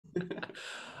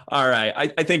All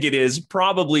right. I think it is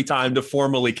probably time to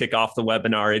formally kick off the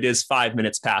webinar. It is 5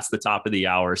 minutes past the top of the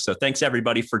hour. So thanks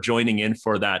everybody for joining in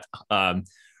for that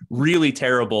really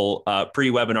terrible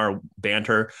pre-webinar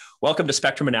banter. Welcome to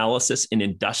Spectrum Analysis in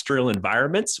Industrial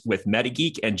Environments with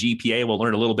MetaGeek and GPA. We'll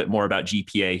learn a little bit more about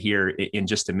GPA here in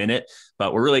just a minute,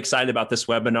 but we're really excited about this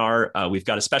webinar. We've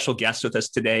got a special guest with us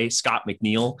today, Scott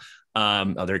McNeil.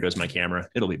 Oh, there goes my camera.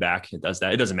 It'll be back. It does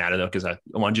that. It doesn't matter though, because I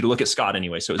wanted you to look at Scott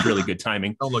anyway. So it was really good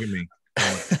timing. Don't look at me.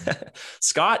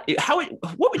 Scott,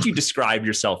 what would you describe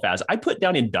yourself as? I put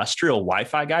down industrial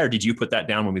Wi-Fi guy, or did you put that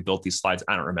down when we built these slides?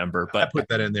 I don't remember, but I put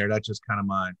that in there. That's just kind of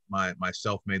my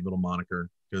self-made little moniker,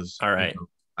 because all right,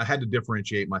 I had to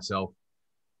differentiate myself,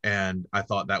 and I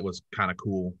thought that was kind of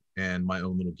cool and my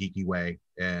own little geeky way,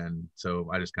 and so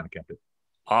I just kind of kept it.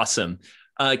 Awesome.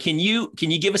 Can you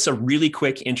give us a really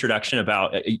quick introduction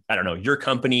about I don't know, your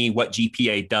company, what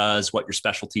GPA does, what your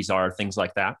specialties are, things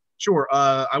like that? Sure.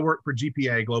 I work for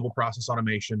GPA, Global Process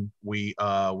Automation. We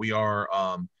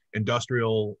are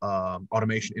industrial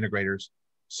automation integrators.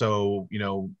 So,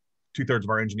 2/3 of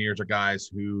our engineers are guys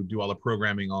who do all the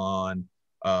programming on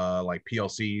like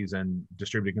PLCs and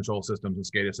distributed control systems and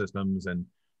SCADA systems. And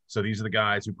so these are the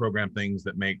guys who program things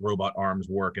that make robot arms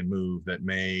work and move, that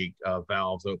make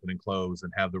valves open and close,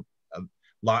 and have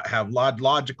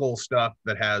logical stuff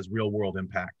that has real world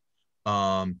impact.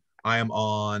 I am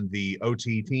on the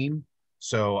OT team,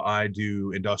 so I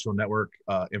do industrial network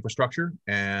infrastructure,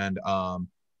 and I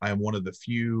am one of the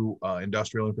few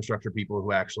industrial infrastructure people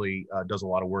who actually does a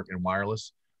lot of work in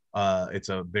wireless. It's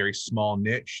a very small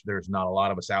niche. There's not a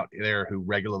lot of us out there who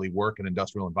regularly work in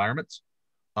industrial environments,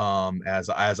 as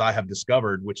I have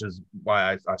discovered, which is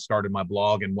why I started my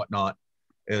blog and whatnot,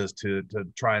 is to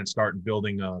try and start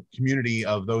building a community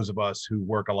of those of us who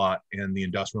work a lot in the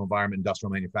industrial environment, industrial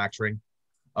manufacturing.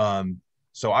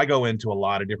 So I go into a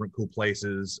lot of different cool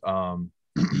places.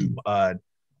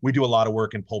 We do a lot of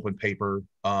work in pulp and paper.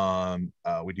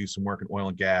 We do some work in oil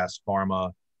and gas,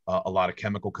 pharma, a lot of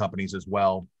chemical companies as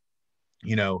well.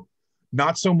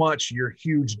 Not so much your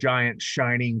huge, giant,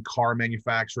 shining car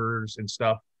manufacturers and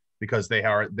stuff, because they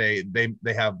have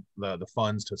the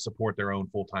funds to support their own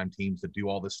full-time teams that do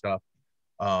all this stuff.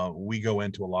 We go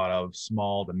into a lot of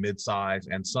small to mid-size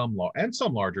and some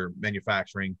larger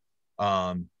manufacturing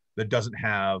that doesn't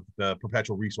have the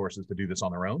perpetual resources to do this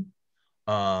on their own.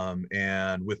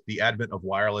 And with the advent of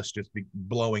wireless just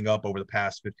blowing up over the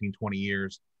past 15, 20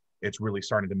 years, it's really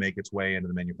starting to make its way into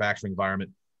the manufacturing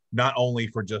environment, not only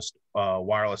for just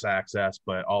wireless access,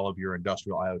 but all of your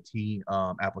industrial IoT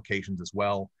applications as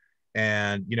well.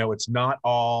 And, it's not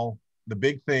all, the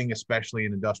big thing, especially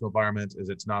in industrial environments, is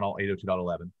it's not all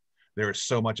 802.11. There is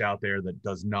so much out there that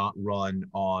does not run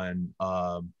on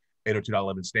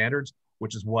 802.11 standards,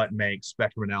 which is what makes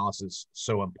spectrum analysis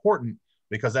so important,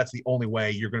 because that's the only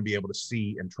way you're going to be able to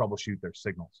see and troubleshoot their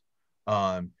signals.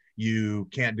 You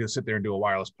can't sit there and do a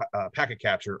wireless packet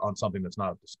capture on something that's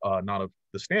not of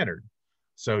the standard.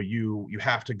 So you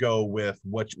have to go with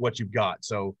what you've got.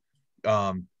 So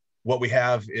what we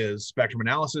have is spectrum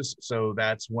analysis. So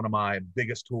that's one of my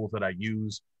biggest tools that I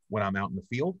use when I'm out in the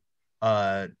field,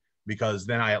 because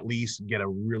then I at least get a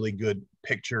really good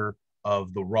picture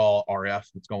of the raw RF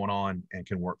that's going on and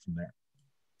can work from there.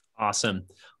 Awesome.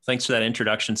 Thanks for that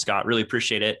introduction, Scott. Really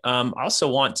appreciate it. I also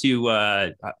want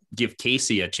to give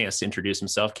Casey a chance to introduce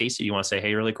himself. Casey, you want to say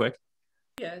hey really quick?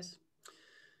 Yes.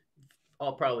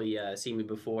 I'll probably see me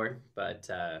before, but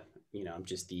I'm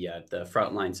just the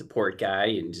frontline support guy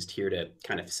and just here to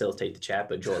kind of facilitate the chat.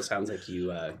 But Joel, it sounds like you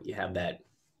have that.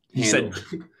 You said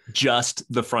just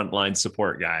the frontline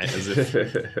support guy. As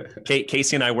if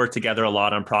Casey and I work together a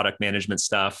lot on product management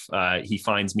stuff. He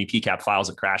finds me PCAP files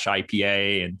at Crash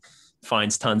IPA and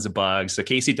finds tons of bugs. So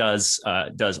Casey does a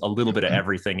little bit of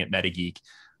everything at MetaGeek.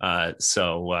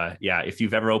 Yeah, if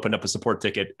you've ever opened up a support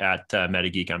ticket at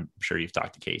MetaGeek, I'm sure you've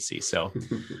talked to Casey. So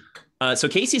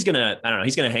Casey's gonna,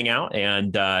 he's gonna hang out,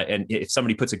 and if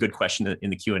somebody puts a good question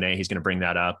in the Q&A, he's gonna bring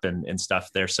that up and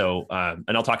stuff there. So,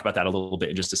 and I'll talk about that a little bit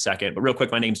in just a second. But real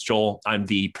quick, my name's Joel. I'm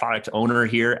the product owner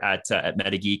here at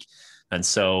MetaGeek. And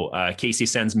so Casey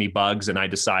sends me bugs, and I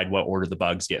decide what order the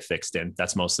bugs get fixed in.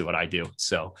 That's mostly what I do.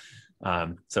 So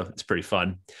it's pretty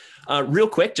fun. Real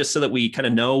quick, just so that we kind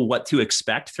of know what to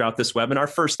expect throughout this webinar.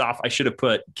 First off, I should have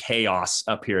put chaos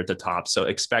up here at the top. So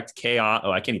expect chaos.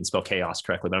 Oh, I can't even spell chaos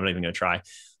correctly, but I'm not even going to try.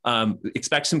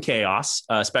 Expect some chaos,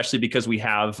 especially because we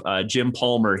have Jim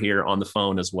Palmer here on the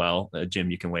phone as well.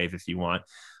 Jim, you can wave if you want.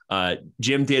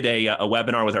 Jim did a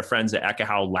webinar with our friends at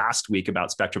Ekahau last week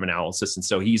about spectrum analysis. And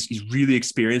so he's really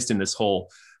experienced in this whole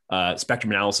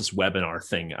spectrum analysis webinar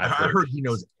thing. I heard he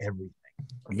knows everything.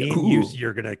 Me and UC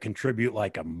are going to contribute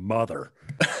like a mother.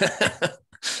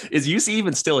 Is UC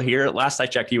even still here? Last I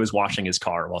checked, he was washing his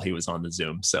car while he was on the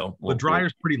Zoom. So the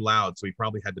dryer's pretty loud, so he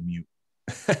probably had to mute.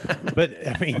 But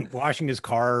I mean, washing his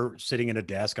car, sitting at a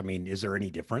desk, I mean, is there any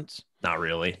difference? Not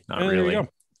really. Not really.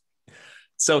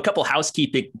 So a couple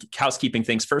housekeeping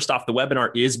things. First off, the webinar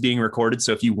is being recorded.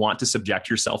 So if you want to subject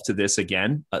yourself to this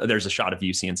again, there's a shot of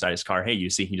UC inside his car. Hey,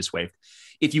 UC, he just waved.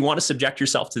 If you want to subject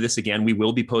yourself to this again, we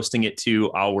will be posting it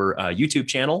to our YouTube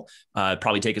channel.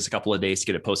 Probably take us a couple of days to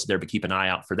get it posted there, but keep an eye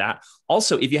out for that.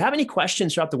 Also, if you have any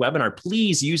questions throughout the webinar,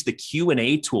 please use the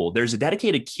Q&A tool. There's a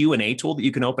dedicated Q&A tool that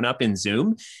you can open up in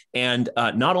Zoom. And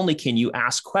not only can you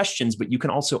ask questions, but you can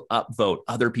also upvote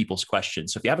other people's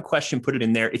questions. So if you have a question, put it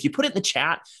in there. If you put it in the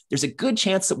chat, there's a good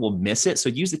chance that we'll miss it. So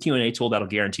use the Q&A tool. That'll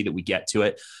guarantee that we get to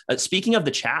it. Speaking of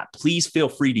the chat, please feel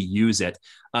free to use it.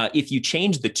 If you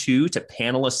change the to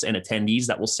panelists and attendees,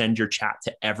 that will send your chat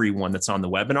to everyone that's on the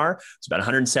webinar. It's about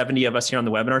 170 of us here on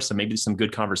the webinar, so maybe some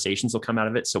good conversations will come out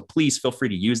of it. So please feel free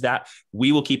to use that.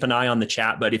 We will keep an eye on the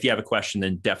chat, but if you have a question,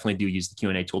 then definitely do use the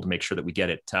Q&A tool to make sure that we get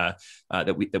it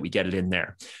that we get it in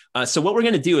there. So what we're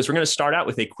going to do is we're going to start out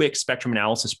with a quick spectrum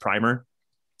analysis primer.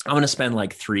 I'm going to spend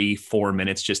like 3-4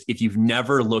 minutes. Just if you've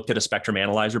never looked at a spectrum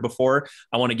analyzer before,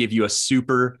 I want to give you a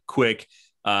super quick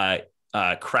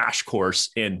crash course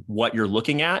in what you're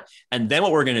looking at. And then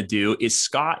what we're going to do is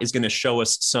Scott is going to show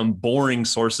us some boring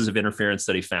sources of interference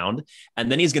that he found. And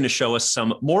then he's going to show us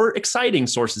some more exciting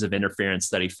sources of interference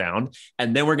that he found.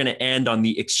 And then we're going to end on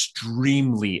the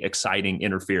extremely exciting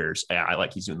interferers. I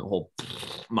like he's doing the whole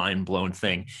mind blown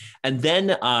thing. And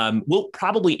then we'll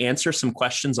probably answer some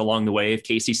questions along the way. If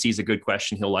Casey sees a good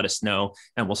question, he'll let us know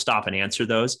and we'll stop and answer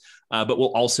those. But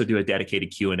we'll also do a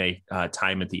dedicated Q&A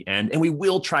time at the end. And we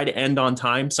will try to end on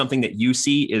time, something that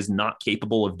UC is not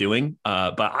capable of doing.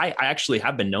 But I actually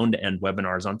have been known to end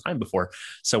webinars on time before.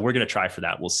 So we're going to try for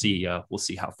that. We'll see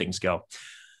how things go.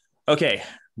 Okay,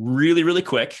 really, really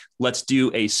quick. Let's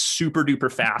do a super duper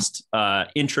fast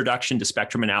introduction to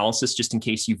spectrum analysis, just in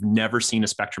case you've never seen a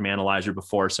spectrum analyzer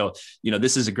before. So,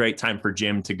 this is a great time for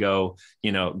Jim to go,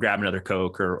 grab another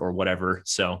Coke or whatever.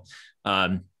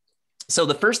 So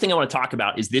the first thing I want to talk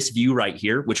about is this view right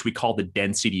here, which we call the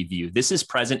density view. This is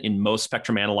present in most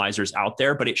spectrum analyzers out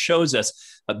there, but it shows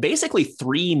us basically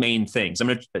three main things. I'm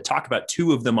going to talk about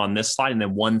two of them on this slide and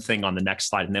then one thing on the next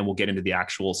slide, and then we'll get into the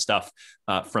actual stuff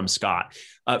from Scott.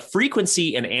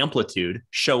 Frequency and amplitude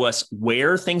show us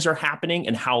where things are happening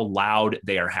and how loud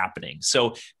they are happening.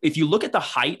 So if you look at the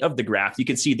height of the graph, you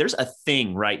can see there's a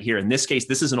thing right here. In this case,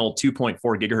 this is an old 2.4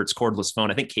 gigahertz cordless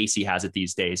phone. I think Casey has it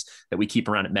these days that we keep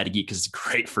around at MetaGeek because it's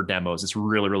great for demos. It's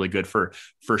really, really good for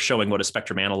showing what a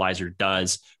spectrum analyzer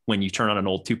does when you turn on an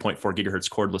old 2.4 gigahertz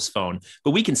cordless phone.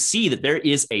 But we can see that there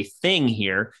is a thing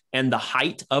here, and the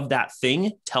height of that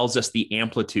thing tells us the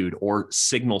amplitude or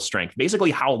signal strength.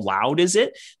 Basically, how loud is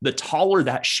it? The taller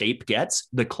that shape gets,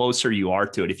 the closer you are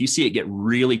to it. If you see it get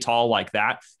really tall like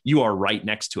that, you are right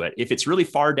next to it. If it's really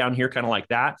far down here, kind of like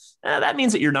that, that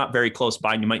means that you're not very close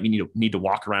by, and you might need to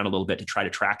walk around a little bit to try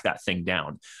to track that thing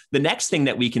down. The next thing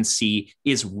that we can see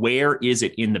is where is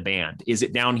it in the band? Is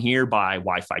it down here by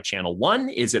Wi-Fi channel 1?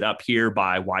 Is it up here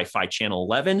by Wi-Fi channel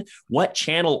 11? What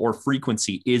channel or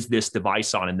frequency is this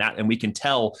device on? And we can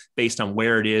tell based on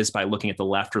where it is by looking at the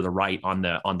left or the right on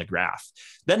the graph.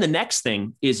 Then the next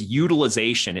thing is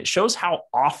utilization. It shows how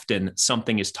often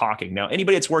something is talking. Now,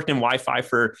 anybody that's worked in Wi-Fi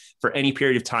for any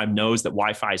period of time knows that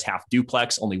Wi-Fi is half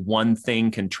duplex. Only one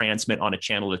thing can transmit on a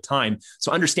channel at a time.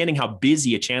 So understanding how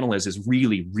busy a channel is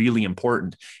really, really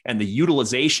important. And the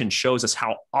utilization shows us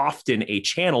how often a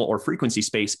channel or frequency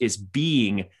space is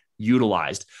being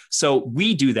utilized. So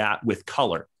we do that with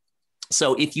color.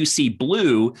 So if you see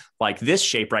blue, like this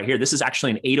shape right here, this is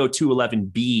actually an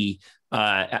 802.11b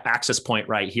access point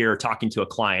right here talking to a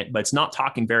client, but it's not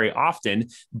talking very often.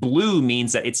 Blue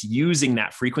means that it's using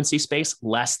that frequency space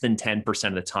less than 10%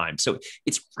 of the time. So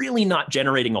it's really not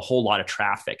generating a whole lot of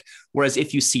traffic. Whereas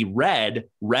if you see red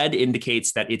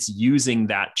indicates that it's using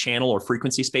that channel or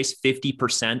frequency space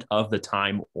 50% of the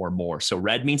time or more. So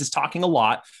red means it's talking a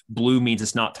lot. Blue means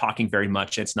it's not talking very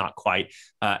much. It's not quite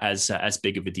as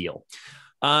big of a deal.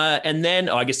 And then,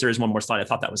 I guess there is one more slide. I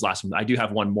thought that was last one. I do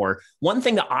have one more. One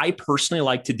thing that I personally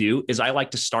like to do is I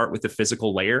like to start with the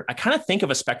physical layer. I kind of think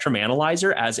of a spectrum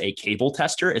analyzer as a cable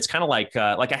tester. It's kind of like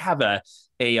I have a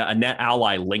a Net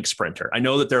Ally Link Sprinter. I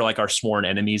know that they're like our sworn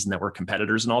enemies and that we're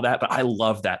competitors and all that, but I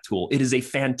love that tool. It is a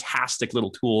fantastic little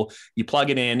tool. You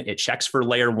plug it in, it checks for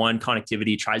layer 1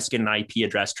 connectivity, tries to get an IP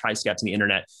address, tries to get to the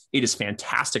internet. It is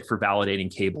fantastic for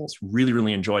validating cables. Really,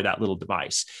 really enjoy that little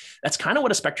device. That's kind of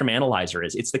what a Spectrum Analyzer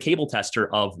is. It's the cable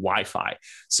tester of Wi-Fi.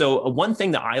 So one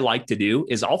thing that I like to do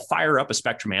is I'll fire up a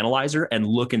Spectrum Analyzer and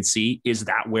look and see, is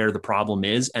that where the problem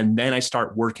is? And then I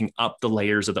start working up the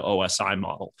layers of the OSI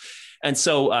model. And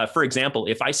so, for example,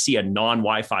 if I see a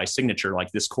non-Wi-Fi signature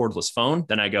like this cordless phone,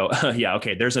 then I go, yeah,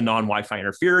 okay, there's a non-Wi-Fi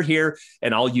interferer here.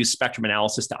 And I'll use spectrum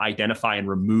analysis to identify and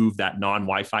remove that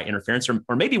non-Wi-Fi interference,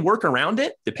 or maybe work around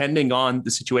it, depending on the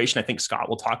situation. I think Scott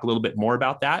will talk a little bit more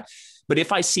about that. But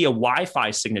if I see a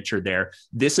Wi-Fi signature there,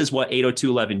 this is what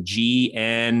 802.11g,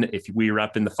 and if we were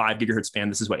up in the 5 gigahertz band,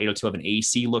 this is what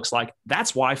 802.11ac looks like.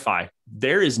 That's Wi-Fi.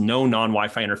 There is no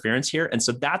non-Wi-Fi interference here. And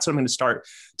so that's when I'm going to start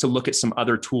to look at some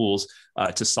other tools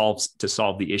to solve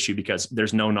the issue, because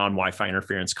there's no non-Wi-Fi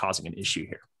interference causing an issue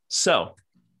here. So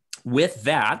with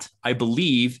that, I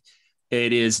believe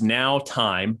it is now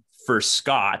time for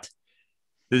Scott.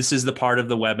 This is the part of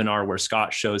the webinar where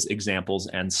Scott shows examples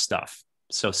and stuff.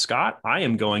 So Scott, I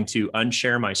am going to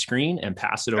unshare my screen and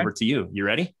pass it over to you. You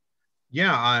ready?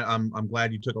 Yeah, I'm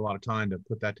glad you took a lot of time to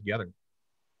put that together.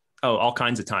 Oh, all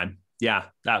kinds of time. Yeah,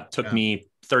 that took me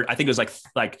 30. I think it was I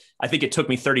think it took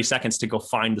me 30 seconds to go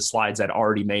find the slides I'd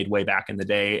already made way back in the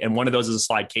day. And one of those is a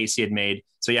slide Casey had made.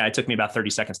 So yeah, it took me about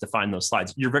 30 seconds to find those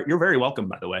slides. You're very welcome,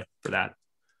 by the way, for that.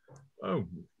 Oh,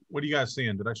 what are you guys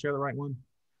seeing? Did I share the right one?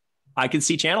 I can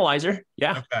see Channelizer.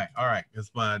 Yeah. Okay. All right. It's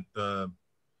the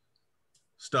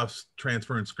stuff's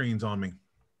transferring screens on me.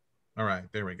 All right,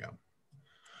 there we go.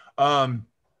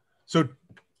 So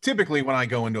typically when I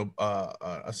go into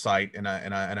a site and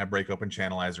I break open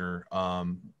Channelizer,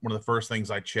 one of the first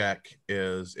things I check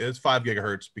is 5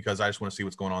 gigahertz, because I just want to see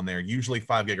what's going on there. Usually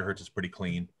 5 gigahertz is pretty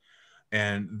clean.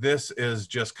 And this is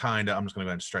just kind of, I'm just going to go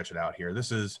ahead and stretch it out here.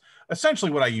 This is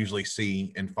essentially what I usually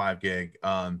see in 5 gig.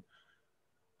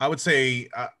 I would say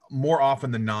more often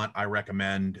than not, I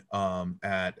recommend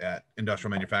at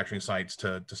industrial manufacturing sites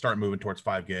to start moving towards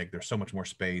 5 gig. There's so much more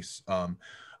space.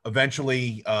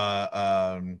 Eventually,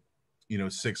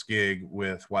 6 gig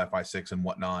with Wi-Fi 6 and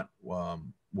whatnot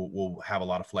will have a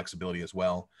lot of flexibility as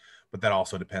well. But that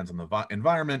also depends on the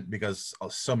environment, because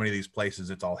so many of these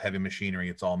places, it's all heavy machinery,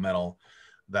 it's all metal.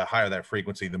 The higher that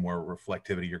frequency, the more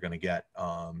reflectivity you're going to get.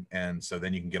 And so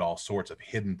then you can get all sorts of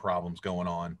hidden problems going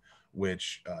on,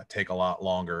 which take a lot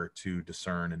longer to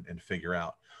discern and figure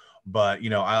out. But,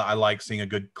 I like seeing a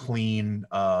good, clean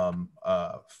 5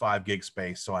 gig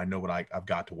space, so I know what I've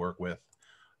got to work with.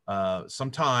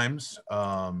 Sometimes,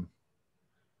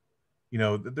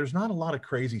 there's not a lot of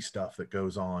crazy stuff that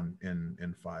goes on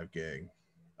in 5 gig.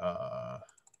 But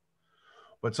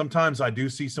sometimes I do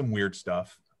see some weird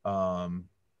stuff. And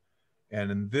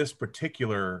in this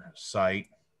particular site,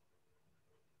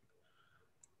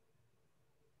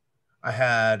 I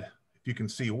had, if you can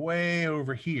see way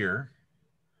over here,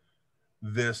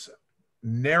 this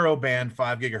narrow band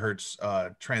 5 gigahertz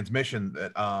transmission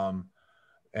that,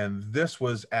 and this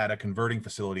was at a converting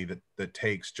facility that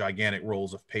takes gigantic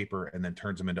rolls of paper and then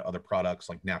turns them into other products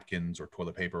like napkins or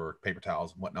toilet paper or paper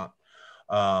towels and whatnot.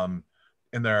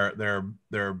 In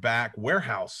their back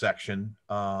warehouse section,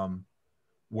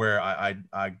 where I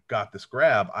got this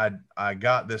grab, I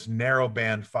got this narrow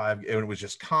band 5, and it was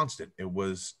just constant. It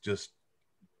was just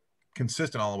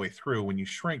consistent all the way through. When you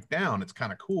shrink down, it's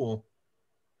kind of cool,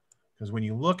 because when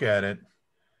you look at it,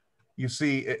 you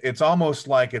see it's almost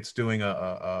like it's doing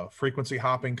a frequency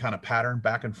hopping kind of pattern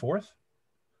back and forth.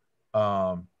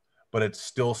 But it's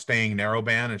still staying narrow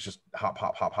band. It's just hop,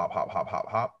 hop, hop, hop, hop, hop, hop,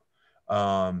 hop.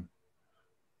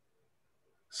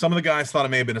 Some of the guys thought it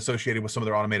may have been associated with some of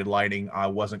their automated lighting. I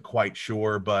wasn't quite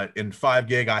sure, but in 5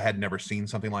 gig, I had never seen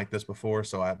something like this before.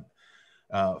 So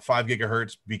 5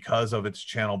 gigahertz, because of its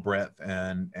channel breadth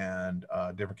and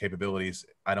different capabilities,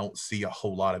 I don't see a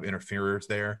whole lot of interferers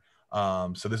there.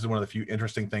 So this is one of the few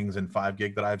interesting things in 5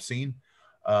 gig that I've seen.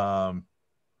 I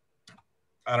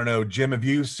don't know, Jim, have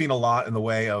you seen a lot in the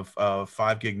way of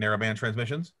 5 gig narrowband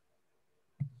transmissions?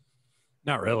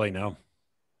 Not really, no.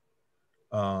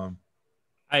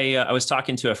 I was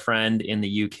talking to a friend in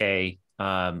the UK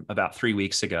about 3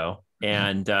 weeks ago,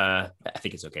 and I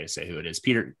think it's okay to say who it is.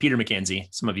 Peter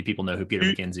McKenzie. Some of you people know who Peter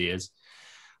McKenzie is.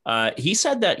 He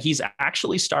said that he's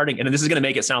actually starting, and this is going to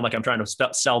make it sound like I'm trying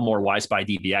to sell more Wi-Spy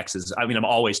DVXs. I mean, I'm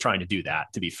always trying to do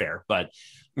that, to be fair, but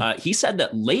He said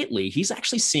that lately he's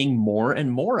actually seeing more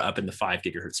and more up in the 5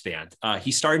 gigahertz band.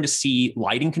 He's starting to see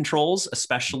lighting controls,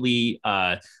 especially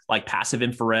like passive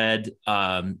infrared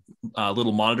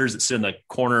little monitors that sit in the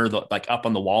corner, like up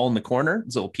on the wall in the corner.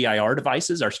 Those little PIR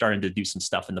devices are starting to do some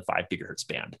stuff in the 5 gigahertz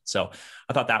band. So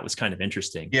I thought that was kind of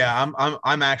interesting. Yeah,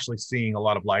 I'm actually seeing a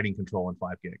lot of lighting control in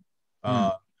 5 gig.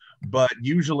 But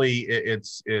usually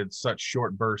it's such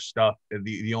short burst stuff.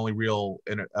 The only real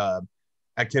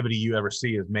activity you ever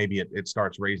see is maybe it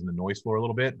starts raising the noise floor a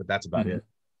little bit, but that's about it.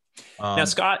 Now,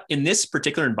 Scott, in this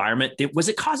particular environment, was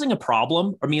it causing a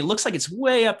problem? I mean, it looks like it's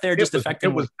way up there, just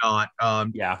affecting. It was not.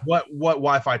 Yeah. What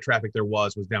Wi-Fi traffic there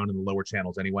was down in the lower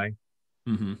channels anyway.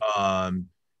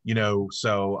 You know,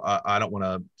 so I don't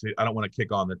want to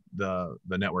kick on the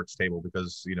networks table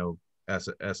because, you know,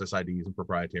 SSIDs and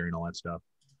proprietary and all that stuff.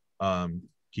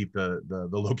 Keep the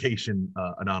location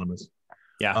anonymous.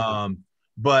 Yeah.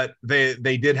 But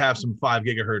they did have some 5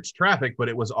 gigahertz traffic, but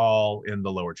it was all in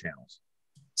the lower channels.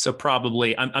 So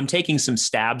probably I'm taking some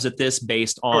stabs at this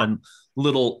based on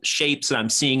little shapes that I'm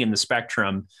seeing in the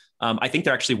spectrum. I think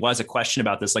there actually was a question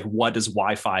about this, like what does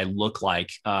Wi-Fi look like?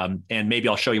 And maybe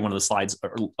I'll show you one of the slides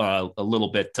a little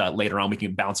bit later on. We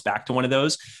can bounce back to one of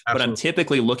those. Absolutely. But I'm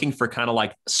typically looking for kind of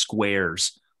like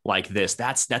squares like this.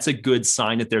 That's a good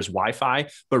sign that there's Wi-Fi.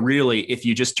 But really, if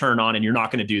you just turn on, and you're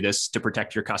not going to do this to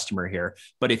protect your customer here,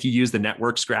 but if you use the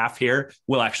networks graph here,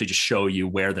 we'll actually just show you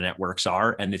where the networks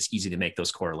are, and it's easy to make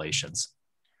those correlations.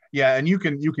 Yeah, and you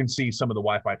can see some of the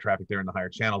Wi-Fi traffic there in the higher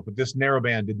channels, but this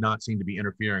narrowband did not seem to be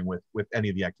interfering with any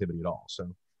of the activity at all. So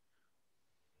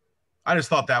I just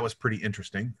thought that was pretty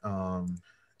interesting.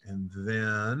 And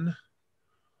then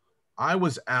I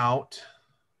was out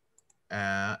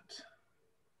at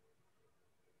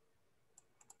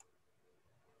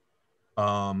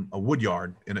a wood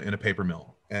yard in a paper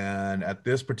mill, and at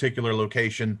this particular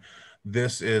location,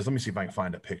 this is, let me see if I can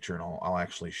find a picture, and I'll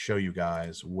actually show you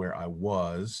guys where I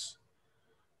was.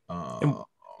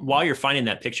 While you're finding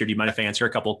that picture, do you mind if I answer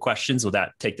a couple of questions? Will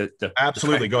that take the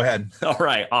Absolutely, go ahead. All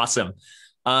right, awesome.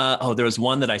 There was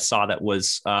one that I saw that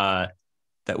was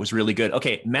really good.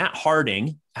 Okay, Matt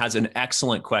Harding has an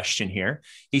excellent question here.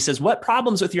 He says, what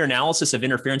problems with your analysis of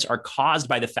interference are caused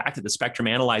by the fact that the spectrum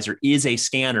analyzer is a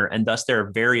scanner, and thus there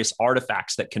are various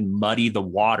artifacts that can muddy the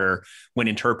water when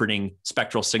interpreting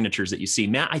spectral signatures that you see?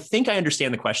 Matt, I think I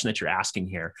understand the question that you're asking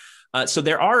here. So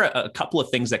there are a couple of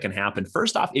things that can happen.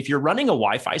 First off, if you're running a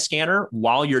Wi-Fi scanner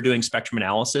while you're doing spectrum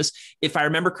analysis, if I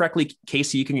remember correctly,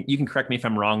 Casey, you can correct me if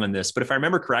I'm wrong on this, but if I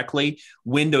remember correctly,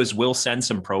 Windows will send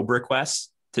some probe requests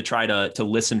to try to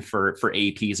listen for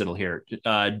APs it'll hear.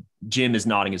 Jim is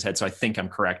nodding his head, so I think I'm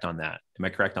correct on that. Am I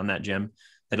correct on that, Jim?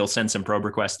 That it'll send some probe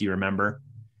requests? Do you remember?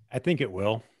 I think it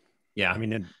will. Yeah. I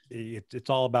mean, it's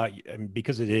all about, I mean,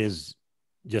 because it is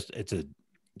just, it's an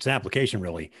application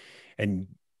really. And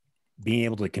being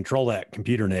able to control that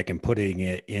computer NIC and putting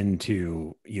it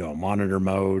into, you know, monitor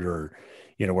mode, or,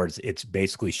 you know, where it's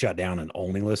basically shut down and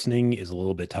only listening, is a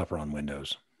little bit tougher on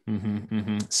Windows.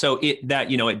 So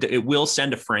it will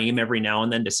send a frame every now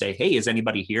and then to say, hey, is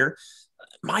anybody here?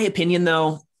 My opinion,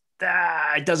 though,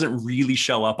 it doesn't really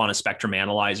show up on a spectrum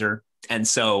analyzer. And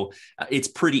so it's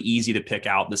pretty easy to pick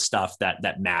out the stuff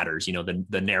that matters, you know,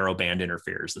 the narrow band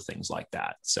interferes, the things like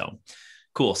that. So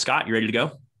cool. Scott, you ready to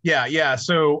go? Yeah.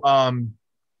 So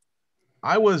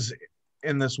I was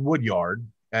in this wood yard,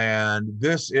 and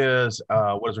this is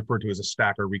what is referred to as a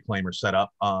stacker reclaimer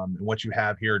setup. And what you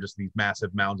have here are just these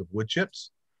massive mounds of wood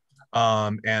chips.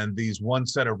 And these one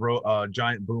set of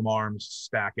giant boom arms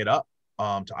stack it up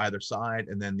to either side.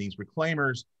 And then these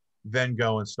reclaimers then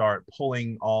go and start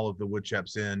pulling all of the wood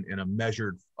chips in a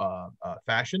measured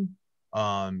fashion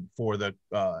for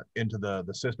into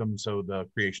the system, so the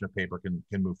creation of paper can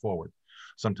move forward.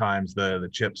 Sometimes the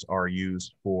chips are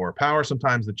used for power.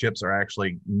 Sometimes the chips are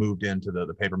actually moved into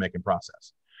the paper making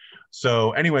process.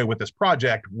 So anyway, with this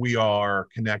project, we are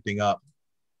connecting up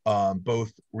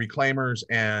both reclaimers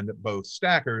and both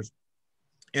stackers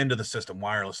into the system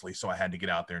wirelessly. So I had to get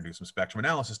out there and do some spectrum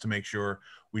analysis to make sure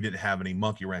we didn't have any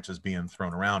monkey wrenches being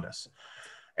thrown around us.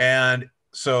 And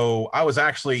so I was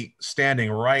actually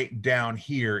standing right down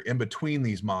here in between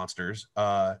these monsters,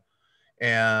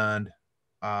 and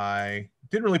I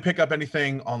didn't really pick up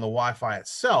anything on the Wi-Fi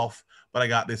itself, but I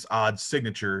got this odd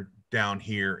signature down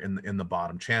here in the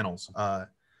bottom channels.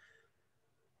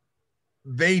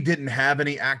 They didn't have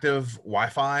any active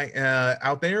Wi-Fi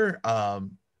out there,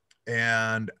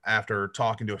 and after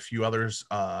talking to a few others,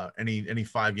 any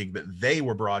 5 gig that they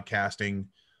were broadcasting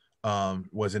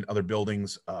was in other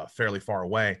buildings fairly far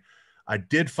away. I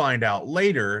did find out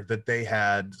later that they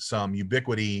had some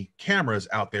Ubiquiti cameras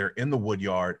out there in the wood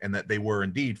yard, and that they were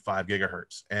indeed 5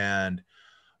 gigahertz. And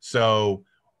so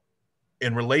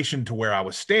in relation to where I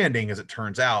was standing, as it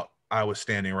turns out, I was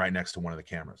standing right next to one of the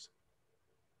cameras.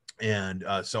 And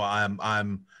so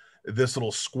I'm this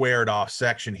little squared off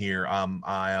section here.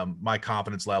 My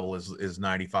confidence level is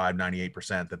 95,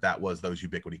 98% that was those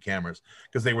Ubiquiti cameras,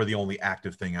 because they were the only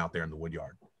active thing out there in the wood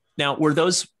yard. Now, were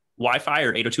those Wi-Fi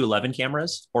or 802.11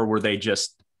 cameras, or were they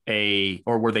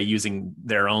were they using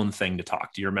their own thing to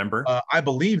talk? Do you remember? I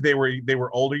believe they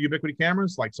were older Ubiquiti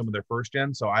cameras, like some of their first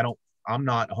gen. So I'm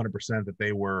not 100% that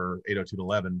they were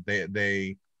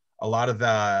 802.11. A lot of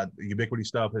the Ubiquiti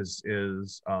stuff is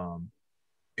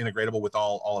integratable with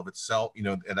all of itself,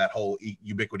 that whole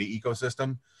Ubiquiti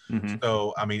ecosystem. Mm-hmm.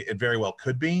 So, I mean, it very well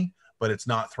could be, but it's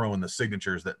not throwing the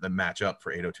signatures that match up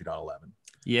for 802.11.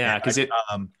 Yeah, because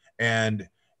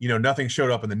nothing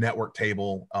showed up in the network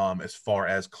table as far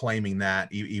as claiming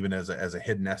that, even as a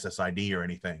hidden SSID or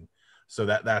anything. So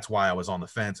that's why I was on the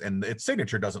fence, and its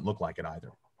signature doesn't look like it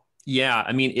either. Yeah,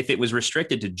 I mean, if it was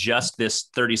restricted to just this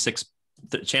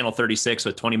channel 36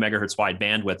 with 20 megahertz wide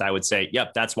bandwidth, I would say,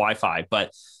 yep, that's Wi-Fi.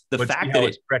 But the fact that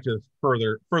it stretches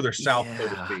further south, so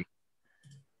to speak.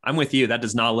 I'm with you. That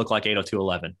does not look like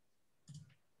 802.11.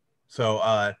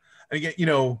 So, again,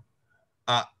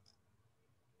 I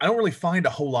don't really find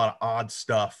a whole lot of odd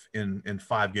stuff in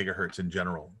 5 gigahertz in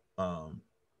general.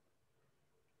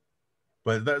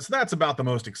 But that's about the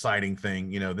most exciting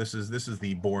thing. This is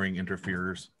the boring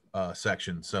interferers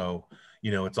section. So,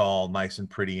 it's all nice and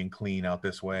pretty and clean out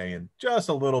this way, and just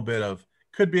a little bit of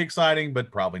could be exciting,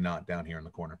 but probably not down here in the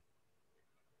corner.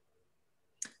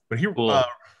 But here, cool.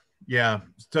 Yeah.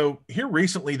 So here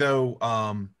recently, though,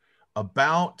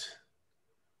 about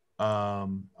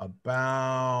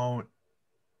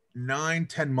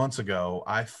 9-10 months ago,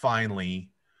 I finally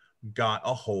got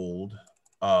a hold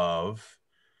of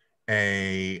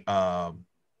a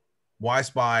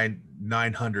WiSpy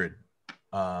 900.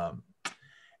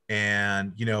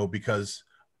 And, because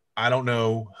I don't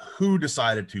know who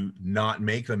decided to not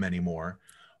make them anymore,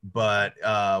 but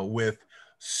with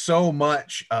so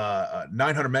much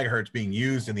 900 megahertz being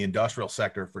used in the industrial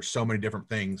sector for so many different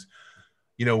things,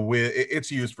 it's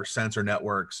used for sensor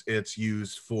networks. It's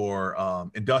used for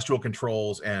industrial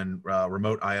controls and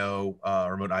remote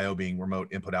IO being remote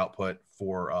input output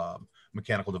for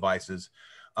mechanical devices.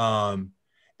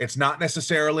 It's not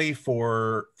necessarily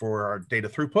for data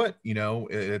throughput.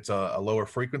 It's a lower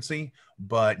frequency,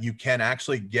 but you can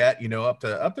actually get, up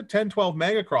to 10, 12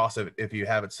 meg across it if you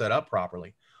have it set up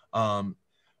properly.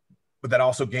 But that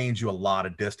also gains you a lot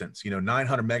of distance.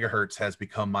 900 megahertz has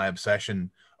become my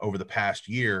obsession over the past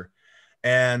year.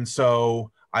 And so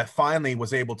I finally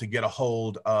was able to get a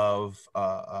hold of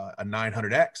a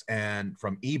 900X and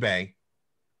from eBay,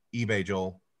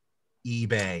 Joel,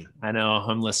 eBay. I know,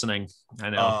 I'm listening.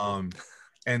 I know.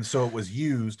 And so it was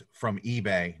used from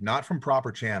eBay, not from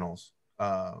proper channels.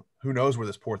 Who knows where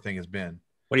this poor thing has been.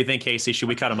 What do you think, Casey? Should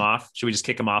we cut him off? Should we just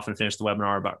kick him off and finish the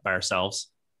webinar by ourselves?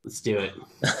 Let's do it.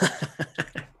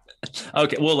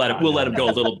 Okay, we'll let him go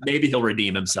a little. Maybe he'll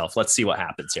redeem himself. Let's see what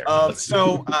happens here.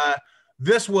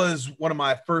 This was one of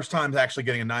my first times actually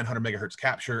getting a 900 megahertz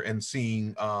capture and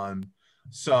seeing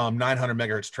some 900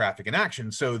 megahertz traffic in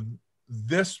action. So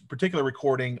this particular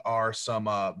recording are some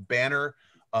Banner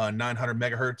 900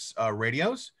 megahertz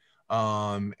radios.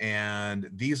 And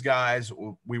these guys,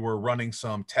 we were running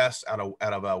some tests out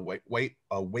of a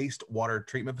wastewater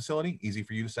treatment facility, easy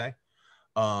for you to say.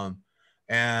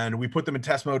 And we put them in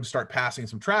test mode to start passing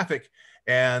some traffic.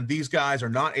 And these guys are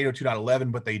not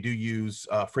 802.11, but they do use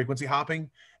frequency hopping.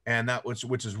 And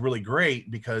which is really great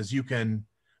because you can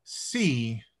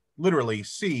literally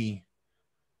see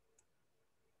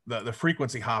the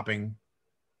frequency hopping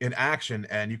in action,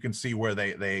 and you can see where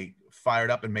they fired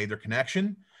up and made their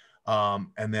connection.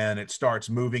 And then it starts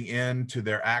moving into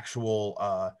their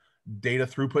actual data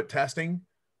throughput testing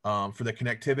for the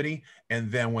connectivity.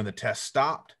 And then when the test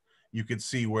stopped, you could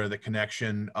see where the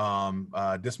connection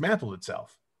dismantled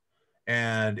itself.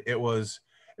 And it was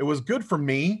good for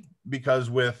me because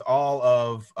with all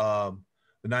of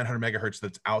the 900 megahertz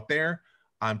that's out there,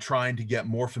 I'm trying to get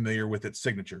more familiar with its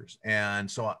signatures. And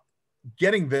so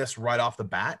getting this right off the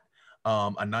bat,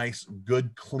 a nice,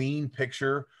 good, clean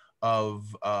picture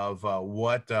of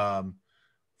what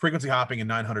frequency hopping in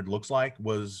 900 looks like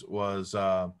was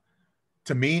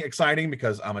to me exciting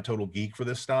because I'm a total geek for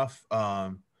this stuff,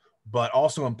 but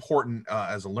also important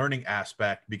as a learning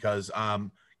aspect because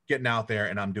I'm getting out there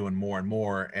and I'm doing more and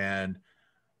more. And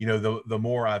the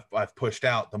more I've pushed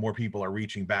out, the more people are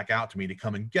reaching back out to me to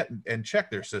come and get and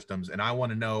check their systems. And I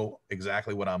want to know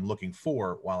exactly what I'm looking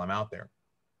for while I'm out there.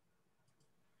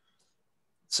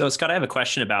 So Scott, I have a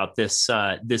question about this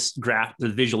graph, the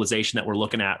visualization that we're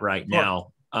looking at right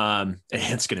now. And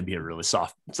it's going to be it's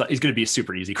going to be a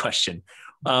super easy question.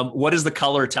 What does the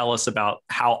color tell us about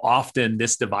how often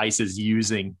this device is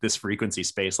using this frequency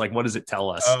space? Like, what does it tell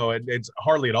us? Oh, it's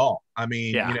hardly at all. I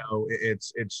mean,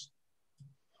 it's,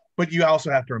 but you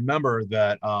also have to remember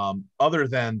that other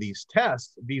than these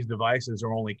tests, these devices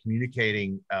are only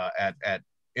communicating at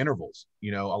intervals.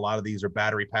 A lot of these are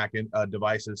battery pack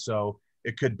devices. So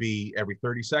it could be every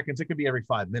 30 seconds. It could be every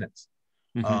 5 minutes.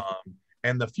 Mm-hmm.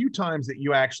 And the few times that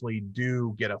you actually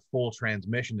do get a full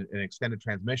transmission, an extended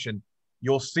transmission,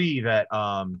 you'll see that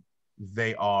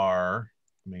they are,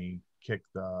 let me kick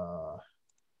the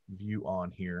view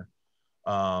on here.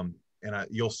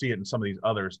 You'll see it in some of these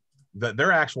others, that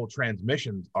their actual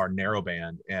transmissions are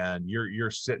narrowband, and you're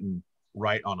sitting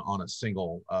right on a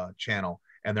single channel,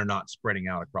 and they're not spreading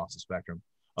out across the spectrum.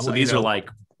 So these are like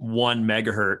 1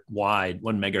 megahertz wide,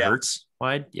 1 megahertz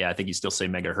wide. Yeah, I think you still say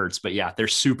megahertz, but yeah, they're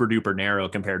super duper narrow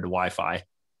compared to Wi-Fi.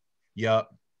 Yep.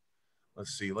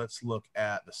 Let's see. Let's look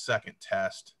at the second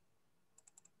test.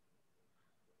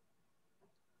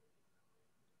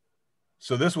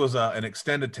 So this was an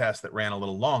extended test that ran a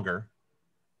little longer,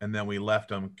 and then we left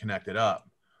them connected up.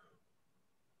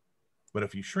 But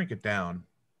if you shrink it down,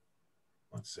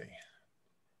 let's see.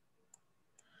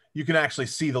 You can actually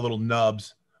see the little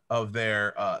nubs of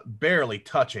their barely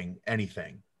touching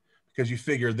anything, because you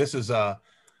figure this is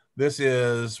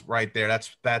right there.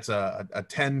 That's a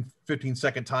 10, 15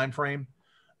 second time frame,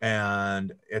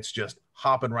 and it's just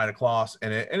hopping right across,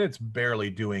 and it's barely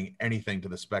doing anything to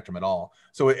the spectrum at all.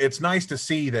 So it's nice to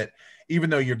see that even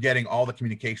though you're getting all the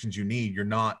communications you need, you're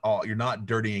not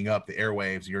dirtying up the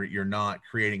airwaves. You're not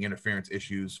creating interference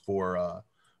issues for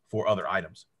other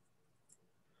items.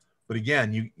 But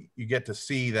again, you get to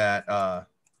see that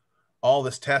all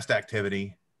this test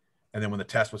activity, and then when the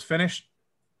test was finished,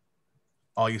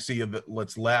 all you see of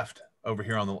what's left over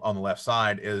here on the left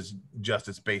side is just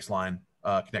its baseline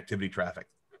connectivity traffic.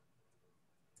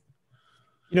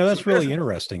 That's really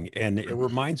interesting, and it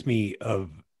reminds me of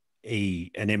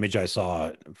an image I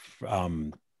saw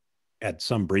at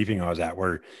some briefing I was at,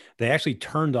 where they actually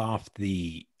turned off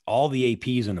all the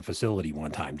APs in a facility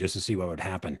one time just to see what would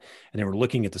happen. And they were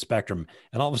looking at the spectrum,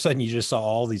 and all of a sudden you just saw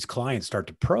all these clients start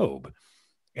to probe,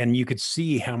 and you could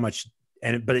see how much,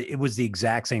 but it was the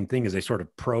exact same thing as they sort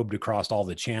of probed across all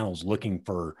the channels looking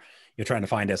for, trying to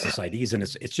find SSIDs. And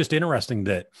it's just interesting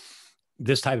that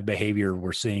this type of behavior,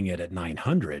 we're seeing it at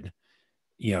 900,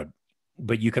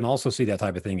 but you can also see that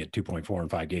type of thing at 2.4 and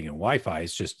 5 gig and Wi-Fi.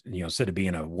 It's just, instead of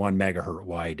being a 1 megahertz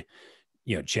wide,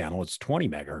 channel, it's 20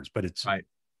 megahertz, but it's right.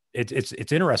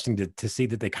 It's interesting to see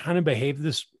that they kind of behave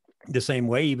the same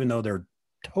way, even though they're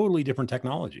totally different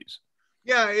technologies.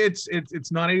 Yeah, it's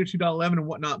not 802.11 and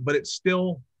whatnot, but it's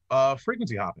still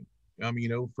frequency hopping.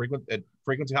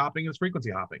 Frequency hopping is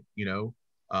frequency hopping.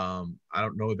 I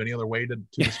don't know of any other way to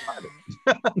describe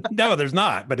it. No, there's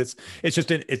not. But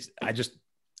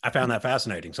I found that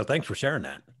fascinating. So thanks for sharing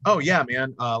that. Oh yeah,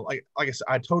 man. Like I said,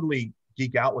 I totally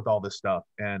geek out with all this stuff,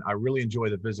 and I really enjoy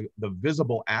the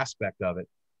visible aspect of it,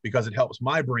 because it helps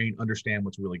my brain understand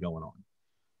what's really going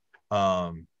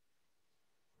on.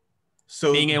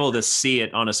 So being able to see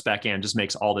it on a spec and just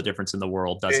makes all the difference in the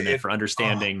world, doesn't it? For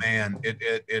understanding. Oh, man,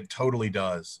 it totally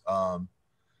does.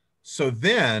 So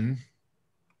then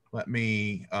let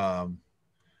me, I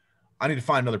need to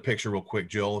find another picture real quick,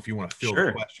 Jill, if you want to fill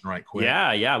the question right quick.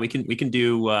 Yeah. We can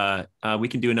do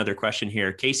another question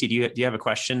here. Casey, do you have a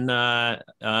question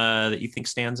that you think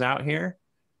stands out here?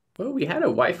 Well, we had a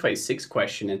Wi-Fi 6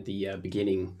 question at the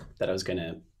beginning that I was going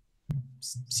to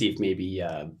see if maybe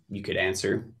you could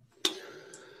answer.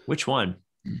 Which one?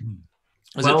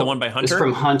 Was it the one by Hunter? It's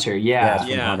from Hunter, yeah.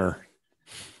 From Hunter.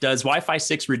 Does Wi-Fi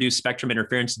 6 reduce spectrum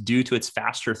interference due to its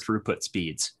faster throughput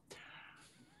speeds?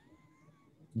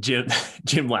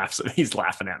 Jim laughs. He's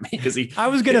laughing at me because I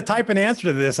was going to type an answer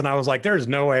to this, and I was like, "There's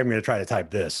no way I'm going to try to type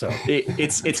this." So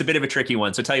it's a bit of a tricky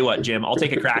one. So tell you what, Jim, I'll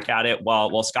take a crack at it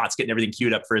while Scott's getting everything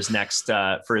queued up for his next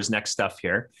stuff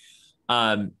here.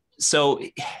 So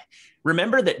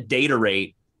remember that data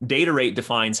rate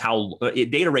defines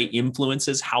data rate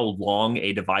influences how long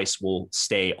a device will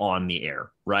stay on the air,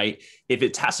 right? If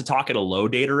it has to talk at a low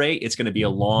data rate, it's going to be a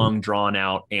long drawn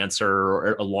out answer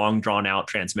or a long drawn out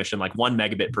transmission. Like 1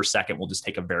 megabit per second will just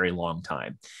take a very long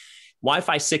time.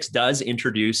 Wi-Fi 6 does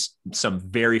introduce some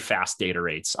very fast data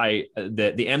rates.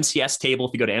 The MCS table,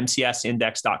 if you go to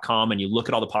mcsindex.com and you look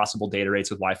at all the possible data rates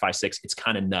with Wi-Fi 6, it's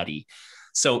kind of nutty.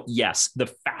 So yes, the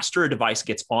faster a device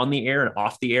gets on the air and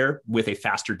off the air with a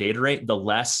faster data rate, the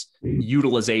less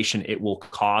utilization it will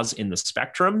cause in the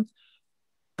spectrum.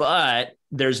 But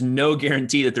there's no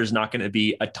guarantee that there's not going to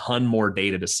be a ton more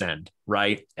data to send,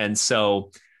 right? And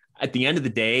so at the end of the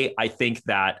day, I think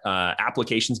that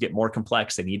applications get more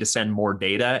complex. They need to send more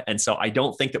data. And so I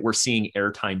don't think that we're seeing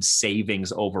airtime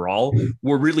savings overall.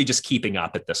 We're really just keeping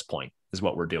up at this point is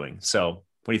what we're doing. So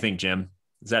what do you think, Jim?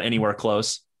 Is that anywhere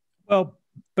close? Well,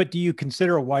 but do you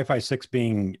consider a Wi-Fi 6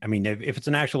 being, I mean, if it's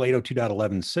an actual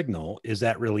 802.11 signal, is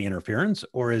that really interference,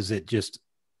 or is it just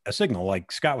a signal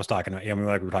like Scott was talking about, I mean,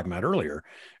 like we were talking about earlier,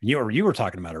 you were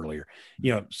talking about earlier,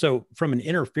 so from an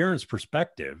interference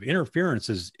perspective, interference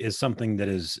is something that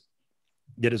is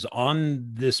on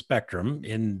this spectrum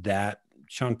in that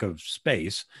chunk of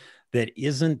space that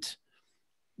isn't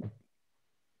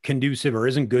conducive or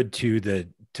isn't good to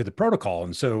the protocol.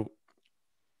 And so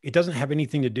it doesn't have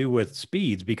anything to do with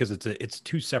speeds because it's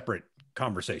two separate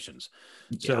conversations.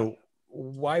 Yeah. So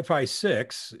Wi-Fi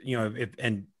 6,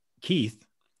 and Keith,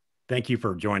 thank you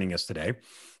for joining us today.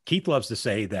 Keith loves to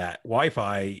say that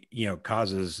Wi-Fi,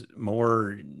 causes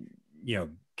more,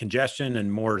 congestion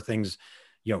and more things,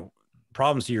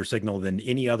 problems to your signal than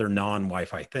any other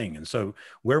non-Wi-Fi thing. And so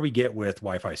where we get with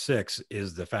Wi-Fi 6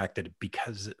 is the fact that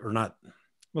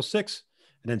 6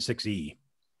 and then 6E,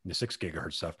 the 6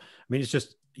 gigahertz stuff. I mean, it's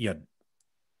just,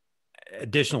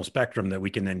 additional spectrum that we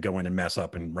can then go in and mess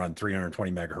up and run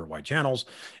 320 megahertz wide channels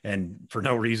and for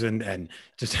no reason and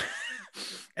just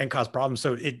and cause problems.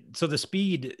 So the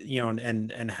speed, and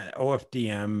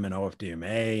OFDM and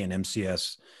OFDMA and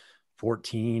MCS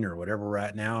 14 or whatever we're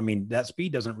at now, I mean, that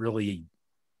speed doesn't really,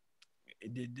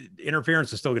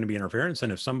 interference is still going to be interference.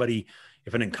 And if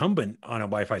an incumbent on a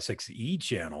Wi-Fi 6E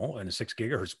channel and a 6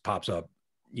 gigahertz pops up,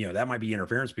 that might be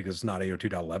interference because it's not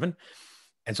 802.11.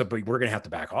 And so, but we're going to have to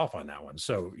back off on that one.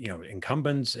 So,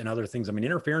 incumbents and other things, I mean,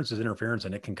 interference is interference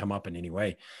and it can come up in any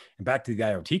way. And back to the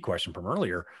IoT question from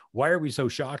earlier, why are we so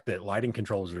shocked that lighting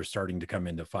controls are starting to come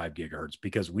into 5 gigahertz?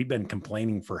 Because we've been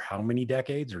complaining for how many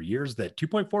decades or years that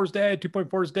 2.4 is dead,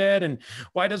 2.4 is dead. And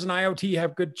why doesn't IoT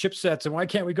have good chipsets? And why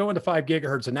can't we go into 5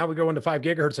 gigahertz? And now we go into 5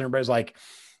 gigahertz and everybody's like,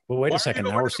 well, wait a second.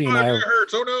 Now we're seeing IoT.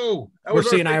 Oh no, we're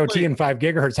seeing IoT in 5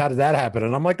 gigahertz. How did that happen?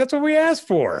 And I'm like, that's what we asked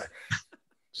for.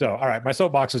 So, all right, my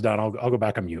soapbox is done. I'll go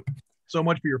back on mute. So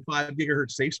much for your 5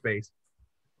 gigahertz safe space.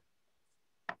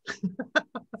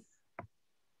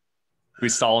 We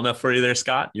stall enough for you there,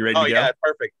 Scott? You ready to go? Yeah,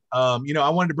 perfect. I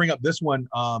wanted to bring up this one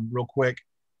real quick.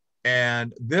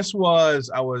 And this was,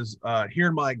 I was here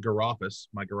in my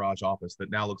garage office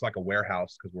that now looks like a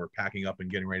warehouse because we're packing up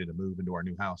and getting ready to move into our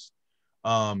new house.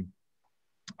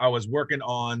 I was working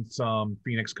on some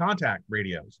Phoenix Contact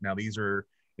radios. Now, these are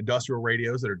industrial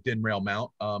radios that are DIN rail mount,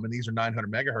 and these are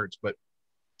 900 megahertz. But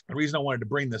the reason I wanted to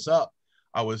bring this up,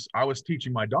 I was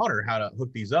teaching my daughter how to hook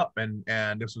these up, and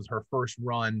this was her first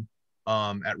run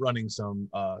at running some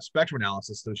spectrum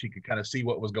analysis, so she could kind of see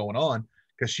what was going on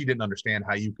because she didn't understand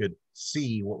how you could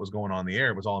see what was going on in the air.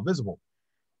 It was all invisible.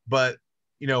 But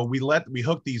we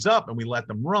hooked these up and we let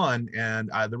them run.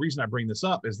 And the reason I bring this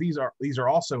up is these are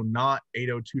also not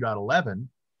 802.11,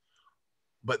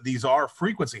 but these are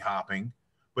frequency hopping.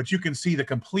 But you can see the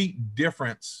complete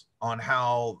difference on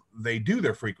how they do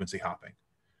their frequency hopping.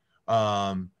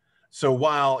 So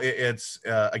while it's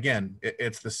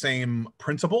the same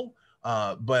principle,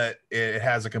 but it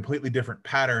has a completely different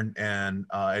pattern and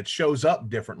it shows up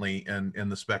differently in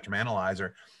the spectrum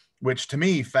analyzer, which to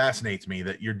me fascinates me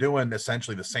that you're doing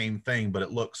essentially the same thing, but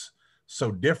it looks so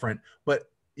different.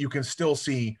 But you can still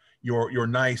see your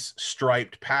nice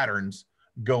striped patterns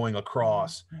going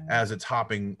across as it's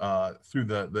hopping through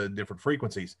the different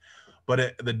frequencies.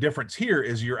 But the difference here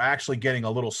is you're actually getting a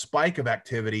little spike of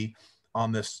activity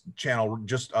on this channel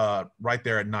just right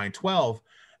there at 912,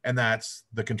 and that's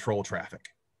the control traffic.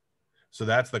 So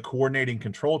that's the coordinating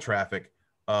control traffic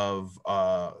of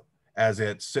as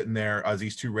it's sitting there, as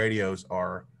these two radios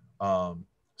are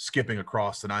skipping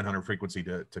across the 900 frequency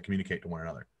to communicate to one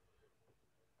another.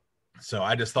 So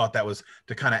I just thought that was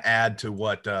to kind of add to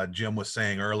what Jim was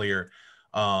saying earlier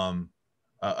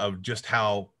of just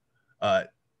how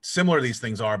similar these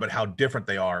things are, but how different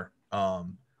they are.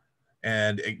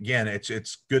 And again,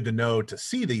 it's good to know to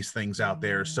see these things out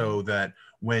there so that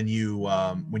when you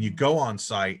go on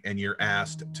site and you're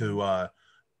asked to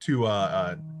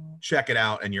check it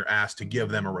out and you're asked to give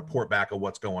them a report back of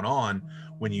what's going on,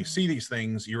 when you see these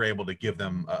things, you're able to give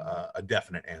them a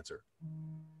definite answer.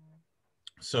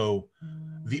 So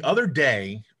the other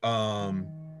day,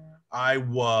 I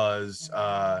was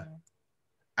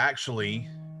actually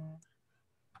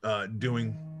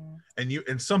doing,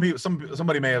 and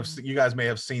somebody may have, you guys may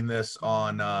have seen this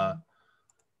on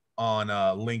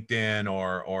LinkedIn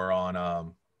or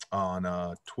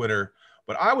on Twitter,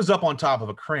 but I was up on top of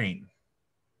a crane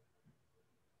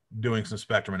doing some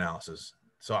spectrum analysis.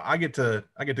 So I get to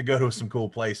go to some cool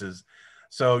places.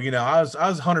 So, I was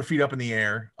 100 feet up in the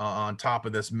air on top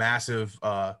of this massive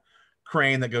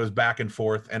crane that goes back and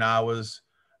forth. And I was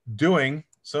doing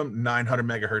some 900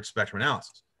 megahertz spectrum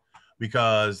analysis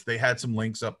because they had some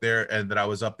links up there and that I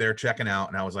was up there checking out.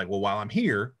 And I was like, well, while I'm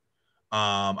here,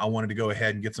 I wanted to go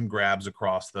ahead and get some grabs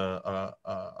across the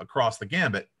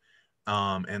gambit.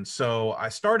 And so I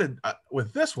started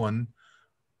with this one.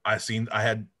 I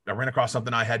ran across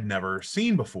something I had never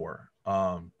seen before.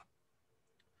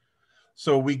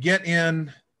 So we get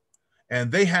in,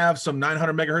 and they have some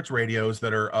 900 megahertz radios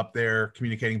that are up there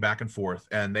communicating back and forth,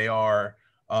 and they are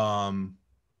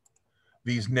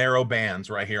these narrow bands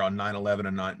right here on 911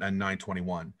 and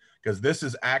 921, because this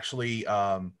is actually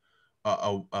a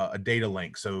data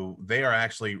link. So they are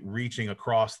actually reaching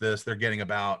across this. They're getting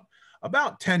about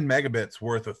 10 megabits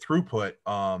worth of throughput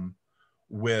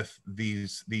with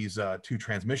these two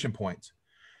transmission points.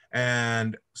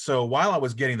 And so while I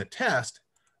was beginning the test,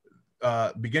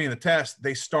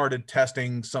 they started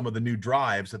testing some of the new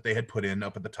drives that they had put in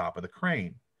up at the top of the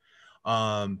crane.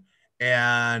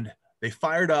 And they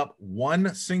fired up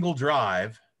one single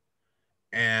drive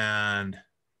and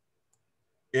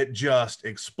it just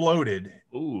exploded.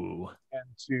 Ooh.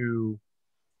 Into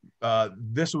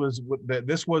this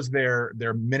was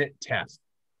their minute test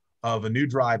of a new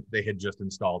drive they had just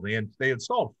installed. They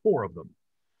installed 4 of them.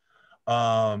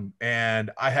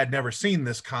 And I had never seen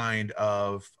this kind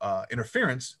of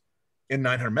interference in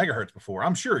 900 megahertz before.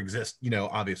 I'm sure it exists,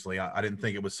 obviously. I didn't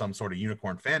think it was some sort of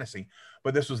unicorn fantasy,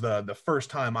 but this was the first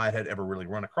time I had ever really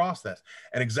run across this.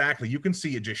 And exactly, you can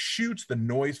see it just shoots the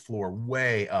noise floor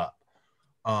way up.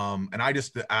 And I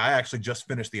actually just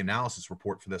finished the analysis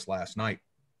report for this last night.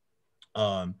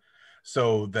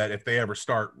 So that if they ever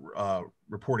start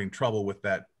reporting trouble with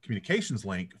that communications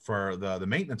link for the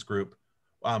maintenance group,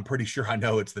 I'm pretty sure I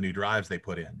know it's the new drives they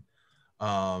put in.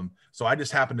 So I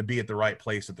just happened to be at the right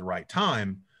place at the right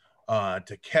time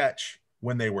to catch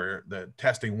when they were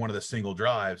testing one of the single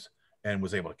drives and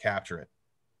was able to capture it.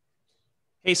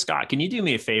 Hey, Scott, can you do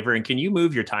me a favor and can you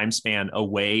move your time span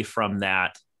away from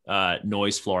that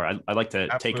noise floor? I'd like to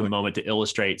take a moment to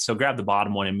illustrate. So grab the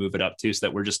bottom one and move it up too, so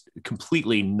that we're just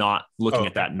completely not looking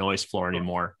at that noise floor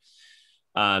anymore.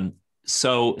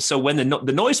 So when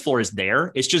the noise floor is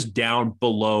there, it's just down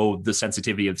below the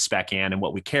sensitivity of the spec and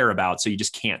what we care about. So you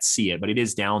just can't see it, but it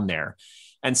is down there.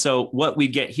 And so what we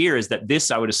get here is that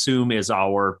this, I would assume, is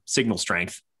our signal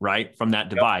strength, right, from that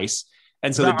device.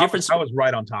 And so the difference, I was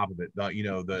right on top of it. The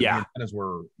antennas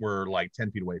were like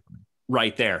 10 feet away from me.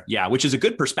 Right there. Yeah. Which is a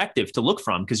good perspective to look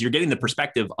from, because you're getting the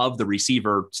perspective of the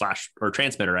receiver or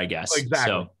transmitter, I guess.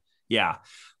 Exactly. So, yeah.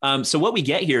 So what we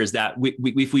get here is that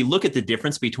if we look at the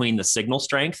difference between the signal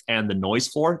strength and the noise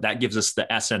floor, that gives us the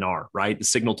SNR, right? The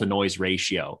signal to noise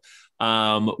ratio,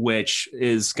 which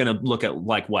is going to look at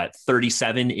like what,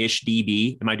 37-ish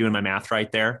dB. Am I doing my math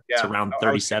right there? Yeah, it's around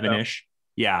 37-ish.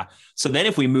 Yeah. So then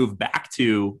if you move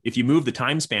the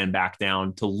time span back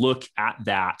down to look at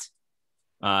that,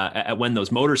 at when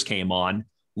those motors came on,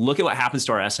 look at what happens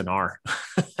to our SNR.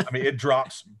 I mean, it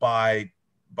drops by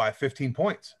 15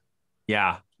 points.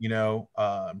 Yeah.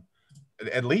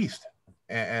 At least.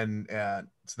 And so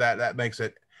that makes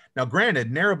it. Now,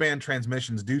 granted, narrowband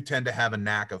transmissions do tend to have a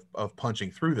knack of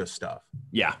punching through this stuff.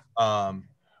 Yeah.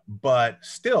 But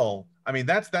still, I mean,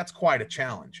 that's quite a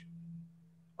challenge.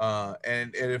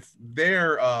 And if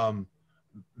they're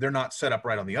not set up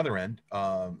right on the other end,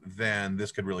 then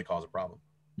this could really cause a problem.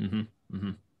 Mm-hmm.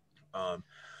 Mm-hmm.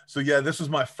 So yeah, this was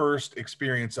my first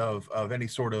experience of any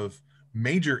sort of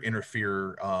major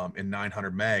interfere in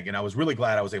 900 meg, and I was really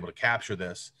glad I was able to capture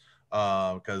this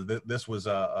because this was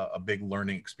a big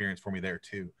learning experience for me there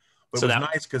too. But so it was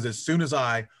nice because as soon as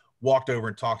I walked over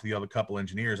and talked to the other couple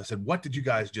engineers, I said, "What did you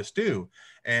guys just do?"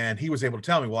 And he was able to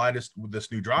tell me, "Well, with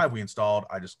this new drive we installed,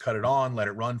 I just cut it on, let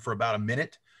it run for about a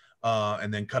minute,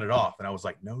 and then cut it off." And I was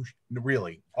like, "No,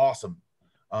 really awesome."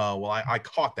 Well, I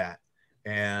caught that,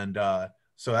 and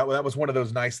so that was one of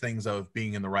those nice things of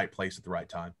being in the right place at the right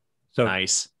time. So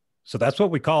nice. So that's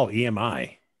what we call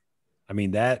EMI. I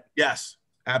mean that. Yes,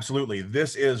 absolutely.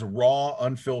 This is raw,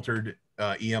 unfiltered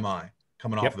EMI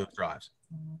coming off of those drives.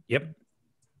 Yep.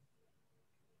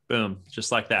 Boom,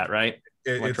 just like that, right?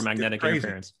 Electromagnetic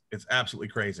interference. It's absolutely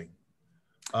crazy.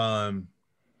 And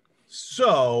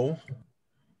So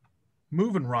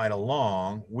moving right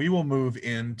along, we will move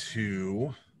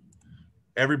into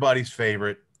everybody's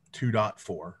favorite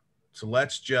 2.4. So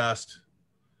let's just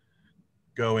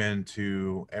go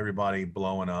into everybody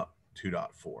blowing up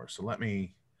 2.4. So let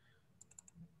me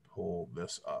pull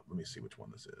this up. Let me see which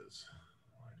one this is.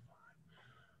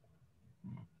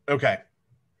 Okay.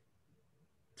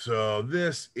 So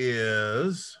this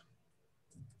was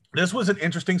an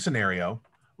interesting scenario.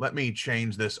 Let me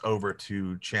change this over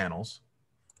to channels.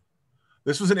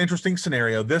 This was an interesting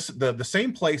scenario. The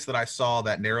same place that I saw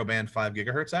that narrowband 5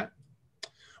 gigahertz at,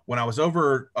 when I was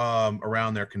over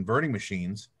around their converting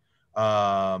machines,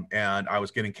 and I was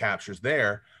getting captures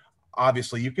there,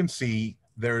 obviously you can see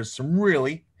there's some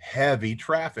really heavy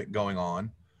traffic going on,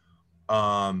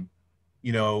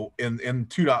 you know, in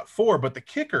 2.4. But the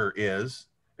kicker is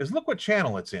look what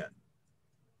channel it's in.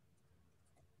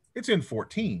 It's in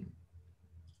 14.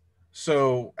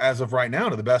 So as of right now,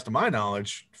 to the best of my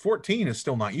knowledge, 14 is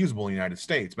still not usable in the United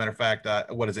States. Matter of fact,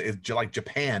 what is it? It's like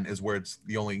Japan is where it's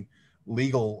the only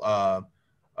legal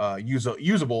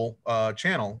usable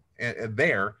channel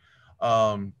there.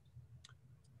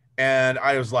 And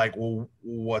I was like, well,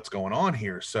 what's going on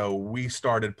here? So we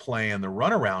started playing the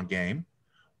runaround game,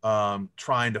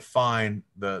 trying to find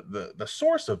the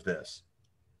source of this.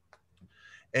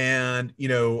 And, you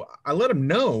know, I let them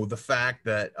know the fact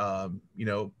that, you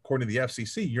know, according to the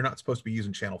FCC, you're not supposed to be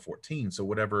using channel 14. So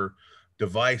whatever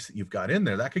device that you've got in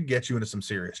there, that could get you into some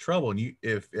serious trouble. And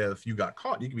if you got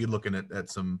caught, you could be looking at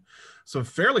some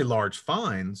fairly large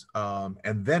fines,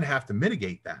 and then have to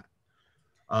mitigate that.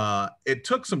 It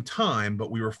took some time,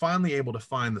 but we were finally able to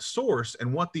find the source.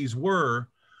 And what these were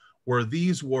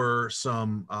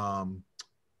some,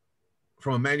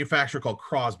 from a manufacturer called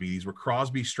Crosby. These were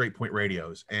Crosby straight point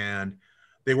radios, and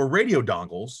they were radio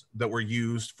dongles that were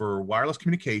used for wireless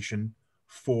communication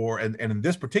and in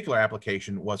this particular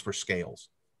application was for scales.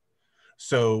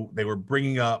 So they were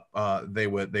bringing up, they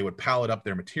would pallet up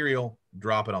their material,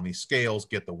 drop it on these scales,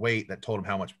 get the weight that told them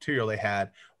how much material they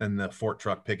had, then the fork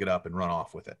truck pick it up and run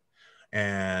off with it.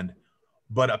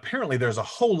 But apparently there's a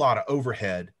whole lot of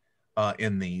overhead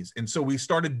in these. And so we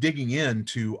started digging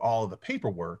into all of the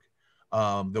paperwork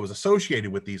that was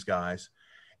associated with these guys.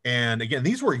 And again,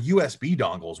 these were USB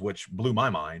dongles, which blew my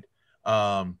mind.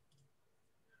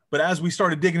 But as we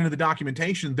started digging into the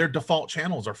documentation, their default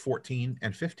channels are 14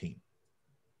 and 15.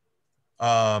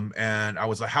 And I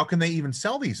was like, how can they even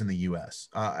sell these in the US?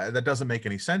 That doesn't make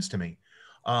any sense to me.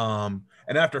 And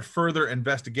after further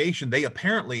investigation, they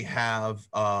apparently have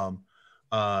an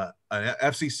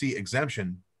FCC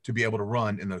exemption to be able to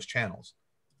run in those channels.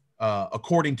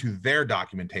 According to their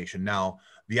documentation. Now,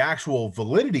 the actual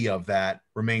validity of that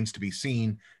remains to be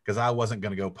seen, because I wasn't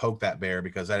going to go poke that bear,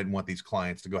 because I didn't want these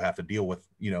clients to go have to deal with,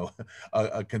 you know,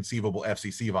 a conceivable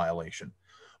FCC violation.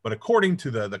 But according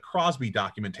to the Crosby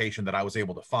documentation that I was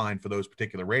able to find for those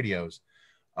particular radios,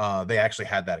 they actually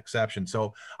had that exception.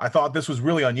 So I thought this was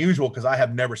really unusual, because I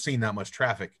have never seen that much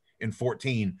traffic in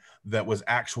 14 that was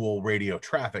actual radio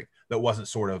traffic that wasn't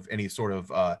sort of any sort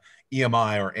of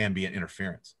EMI or ambient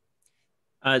interference.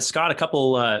 Scott, a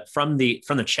couple from the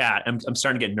chat. I'm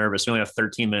starting to get nervous. We only have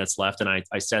 13 minutes left, and I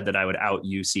said that I would out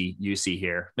UC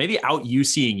here. Maybe out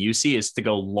UCing UC is to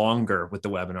go longer with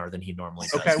the webinar than he normally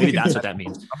does. Okay, maybe that's what that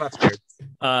means. I'm not scared.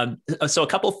 So a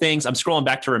couple things. I'm scrolling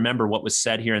back to remember what was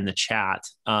said here in the chat.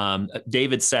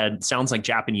 David said, "Sounds like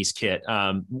Japanese kit."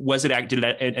 Was it? Did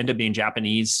it end up being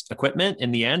Japanese equipment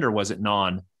in the end, or was it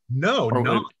non? No,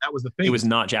 that was the thing. It was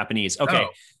not Japanese. Okay.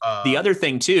 No. The other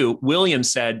thing too, William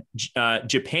said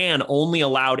Japan only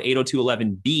allowed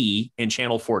 802.11b in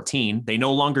channel 14. They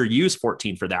no longer use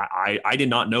 14 for that. I did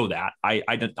not know that.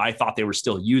 I thought they were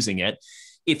still using it.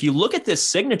 If you look at this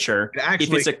signature,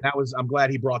 I'm glad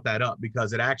he brought that up,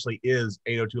 because it actually is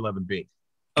 802.11b.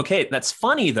 Okay, that's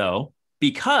funny though,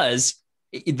 because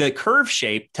the curve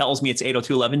shape tells me it's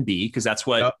 802.11b, because that's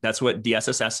what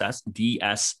DSSS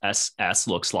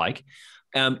looks like.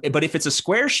 But if it's a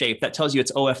square shape, that tells you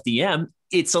it's OFDM.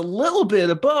 It's a little bit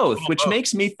of both, which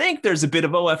makes me think there's a bit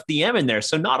of OFDM in there.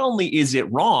 So not only is it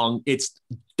wrong, it's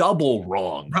double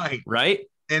wrong. Right.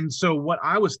 And so what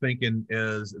I was thinking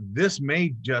is this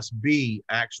may just be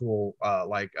actual,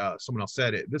 someone else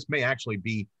said it, this may actually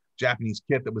be Japanese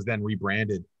kit that was then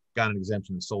rebranded, got an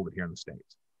exemption, and sold it here in the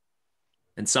States.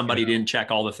 And somebody didn't check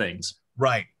all the things.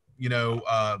 Right. You know,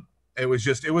 it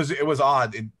was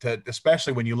odd,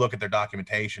 especially when you look at their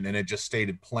documentation, and it just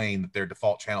stated plain that their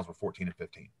default channels were 14 and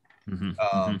 15.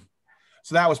 Mm-hmm.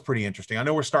 So that was pretty interesting. I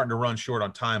know we're starting to run short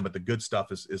on time, but the good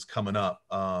stuff is coming up.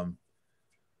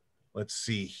 Let's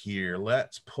see here.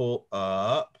 Let's pull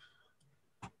up.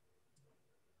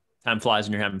 Time flies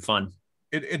when you're having fun.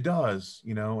 It does,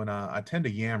 you know, and I tend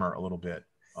to yammer a little bit.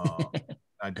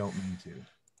 I don't mean to.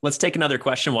 Let's take another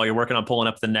question while you're working on pulling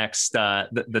up the next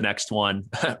the next one.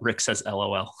 Rick says,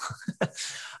 "LOL."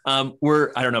 I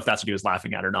don't know if that's what he was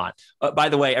laughing at or not. By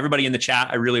the way, everybody in the chat,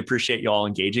 I really appreciate you all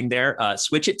engaging there.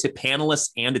 Switch it to panelists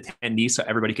and attendees so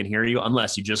everybody can hear you,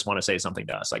 unless you just want to say something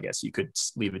to us. I guess you could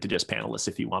leave it to just panelists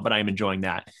if you want, but I am enjoying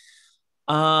that.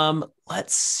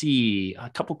 Let's see, a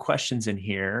couple questions in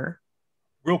here.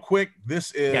 Real quick,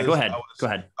 this is go ahead. Go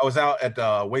ahead. I was out at the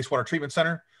wastewater treatment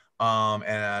center,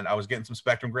 and I was getting some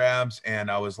spectrum grabs, and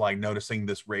I was like noticing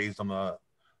this raised on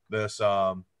this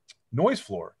noise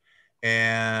floor,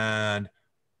 and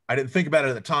I didn't think about it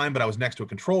at the time, but I was next to a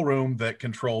control room that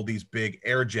controlled these big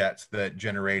air jets that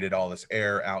generated all this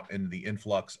air out in the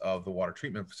influx of the water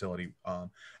treatment facility,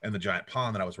 and the giant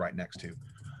pond that I was right next to,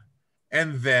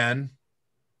 and then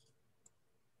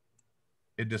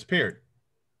it disappeared.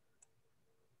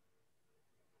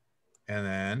 And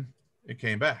then it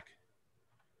came back,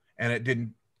 and it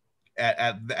didn't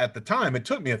at the time. It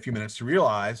took me a few minutes to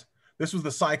realize this was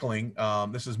the cycling.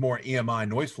 This is more EMI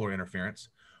noise floor interference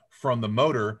from the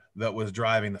motor that was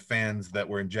driving the fans that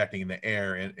were injecting the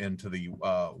air into the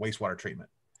wastewater treatment.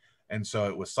 And so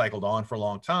it was cycled on for a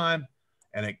long time,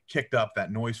 and it kicked up that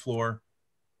noise floor.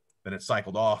 Then it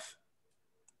cycled off,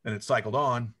 then it cycled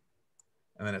on,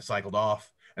 and then it cycled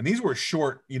off. And these were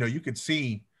short, you know, you could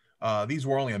see these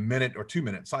were only 1 minute or 2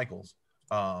 minute cycles.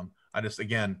 I just,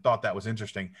 again, thought that was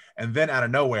interesting. And then out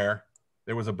of nowhere,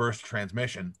 there was a burst of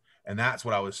transmission. And that's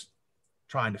what I was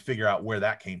trying to figure out where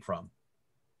that came from.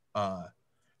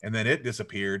 And then it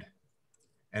disappeared.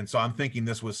 And so I'm thinking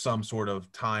this was some sort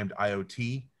of timed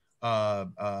IoT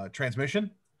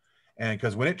transmission. And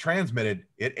because when it transmitted,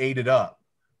 it ate it up.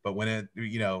 But when it,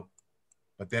 you know,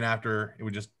 but then after it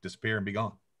would just disappear and be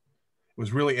gone. It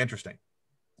was really interesting.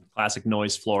 Classic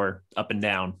noise floor, up and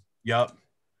down. Yep.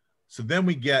 So then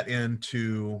we get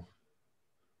into,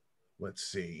 let's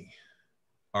see.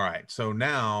 All right. So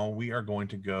now we are going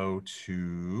to go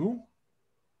to,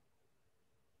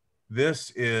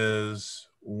 this is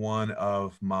one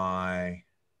of my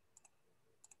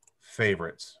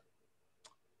favorites.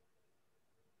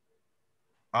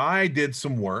 I did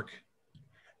some work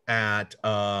at,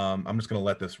 I'm just going to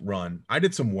let this run. I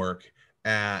did some work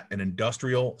at an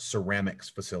industrial ceramics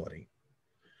facility.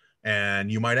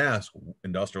 And you might ask,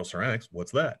 industrial ceramics,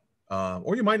 what's that?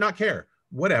 Or you might not care,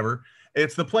 whatever.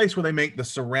 It's the place where they make the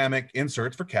ceramic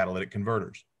inserts for catalytic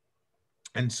converters.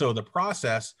 And so the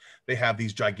process, they have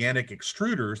these gigantic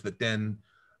extruders that then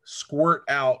squirt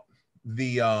out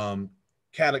the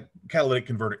catalytic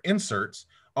converter inserts,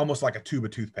 almost like a tube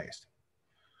of toothpaste.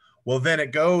 Well, then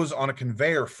it goes on a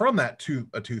conveyor from that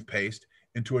toothpaste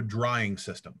into a drying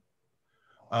system.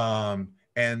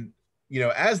 And, you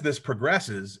know, as this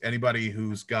progresses, anybody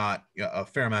who's got a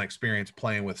fair amount of experience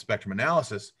playing with spectrum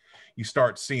analysis, you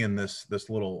start seeing this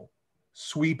little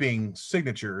sweeping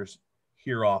signatures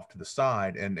here off to the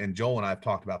side. And Joel and I have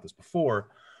talked about this before,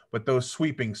 but those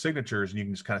sweeping signatures, and you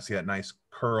can just kind of see that nice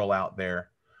curl out there.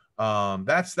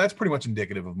 That's pretty much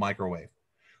indicative of microwave.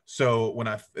 So when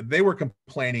they were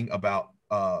complaining about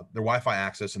their Wi-Fi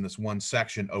access in this one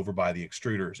section over by the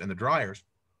extruders and the dryers,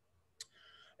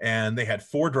 and they had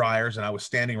 4 dryers, and I was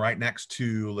standing right next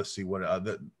to, let's see what,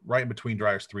 right in between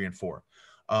dryers 3 and 4.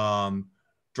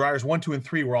 Dryers 1, 2, and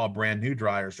 3 were all brand new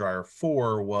dryers. Dryer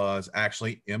 4 was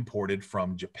actually imported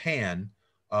from Japan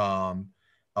a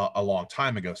long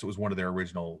time ago. So it was one of their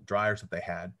original dryers that they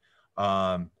had.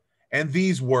 And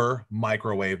these were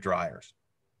microwave dryers.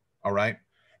 All right.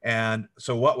 And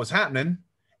so what was happening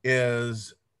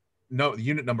is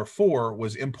unit number 4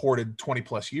 was imported 20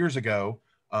 plus years ago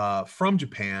from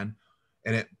Japan,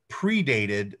 and it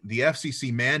predated the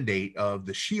FCC mandate of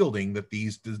the shielding that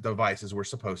these devices were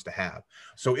supposed to have.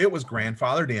 So it was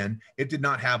grandfathered in. It did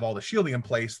not have all the shielding in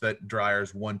place that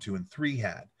dryers 1, 2, and 3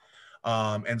 had.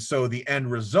 And so the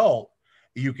end result,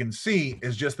 you can see,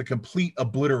 is just the complete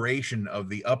obliteration of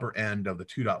the upper end of the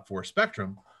 2.4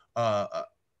 spectrum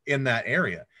in that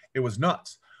area. It was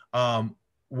nuts.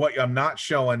 What I'm not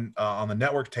showing on the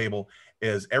network table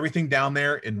is everything down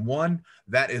there in 1.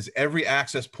 That is every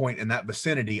access point in that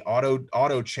vicinity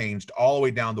auto changed all the way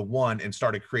down to 1 and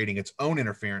started creating its own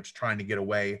interference, trying to get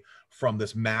away from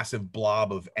this massive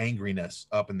blob of angriness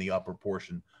up in the upper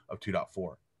portion of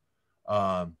 2.4.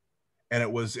 And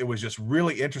it was just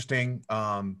really interesting.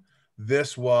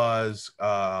 This was,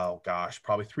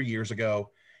 probably 3 years ago.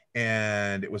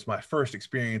 And it was my first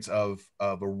experience of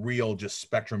a real just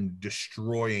spectrum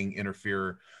destroying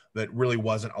interferer that really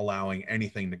wasn't allowing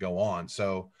anything to go on.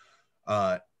 So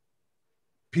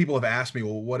people have asked me,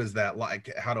 well, what is that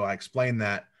like? How do I explain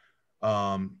that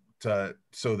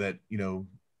so that, you know,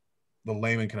 the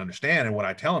layman can understand? And what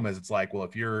I tell them is, it's like, well,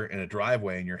 if you're in a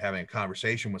driveway and you're having a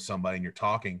conversation with somebody and you're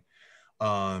talking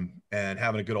and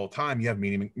having a good old time, you have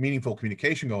meaningful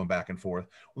communication going back and forth.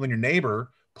 Well, then your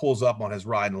neighbor pulls up on his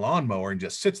riding lawnmower and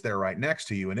just sits there right next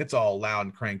to you, and it's all loud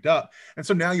and cranked up. And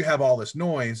so now you have all this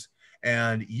noise,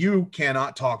 and you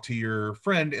cannot talk to your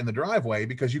friend in the driveway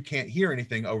because you can't hear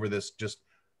anything over this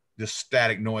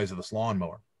static noise of this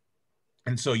lawnmower.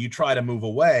 And so you try to move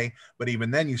away, but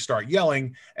even then you start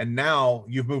yelling, and now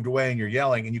you've moved away and you're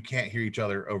yelling, and you can't hear each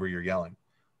other over your yelling.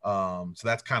 So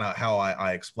that's kind of how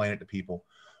I explain it to people.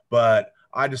 But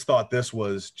I just thought this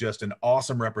was just an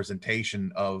awesome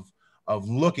representation of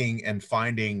looking and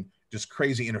finding just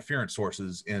crazy interference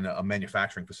sources in a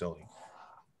manufacturing facility.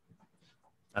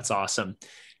 That's awesome.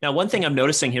 Now, one thing I'm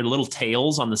noticing here, little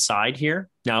tails on the side here.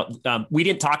 Now, we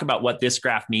didn't talk about what this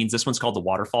graph means. This one's called the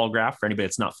waterfall graph. For anybody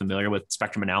that's not familiar with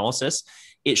spectrum analysis,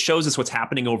 it shows us what's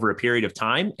happening over a period of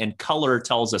time, and color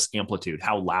tells us amplitude.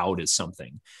 How loud is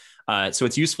something? So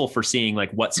it's useful for seeing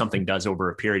like what something does over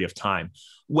a period of time.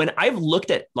 When I've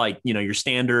looked at like, you know, your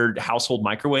standard household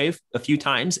microwave a few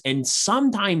times, and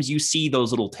sometimes you see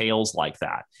those little tails like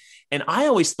that. And I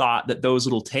always thought that those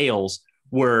little tails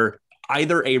were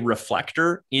either a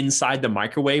reflector inside the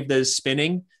microwave that is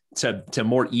spinning to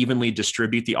more evenly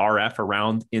distribute the RF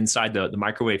around inside the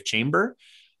microwave chamber.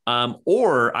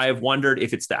 Or I've wondered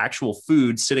if it's the actual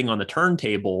food sitting on the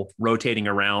turntable rotating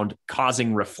around,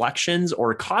 causing reflections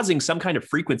or causing some kind of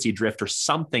frequency drift or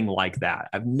something like that.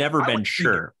 I've never been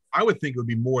sure. I would think it would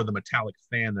be more the metallic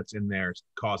fan that's in there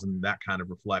causing that kind of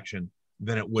reflection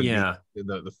than it would be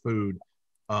the food.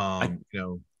 You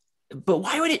know. But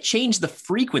why would it change the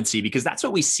frequency? Because that's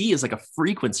what we see is like a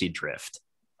frequency drift.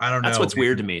 I don't know. That's what's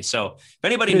weird to me. So if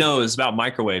anybody knows about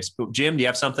microwaves, Jim, do you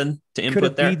have something to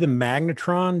input there? Could it be the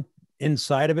magnetron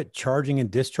inside of it charging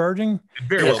and discharging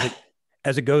Very well.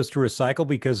 as it goes through a cycle?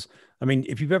 Because I mean,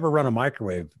 if you've ever run a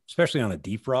microwave, especially on a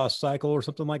defrost cycle or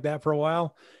something like that for a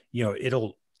while, you know,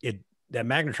 that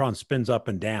magnetron spins up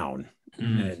and down.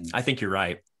 And, I think you're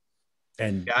right.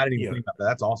 And I didn't even think about that.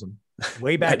 That's awesome.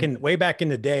 Way back in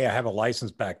the day, I have a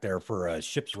license back there for a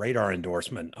ship's radar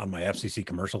endorsement on my FCC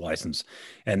commercial license,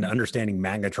 and understanding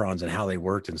magnetrons and how they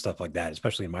worked and stuff like that,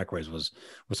 especially in microwaves, was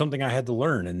something I had to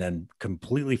learn and then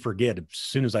completely forget as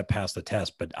soon as I passed the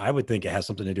test. But I would think it has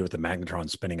something to do with the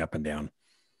magnetron spinning up and down.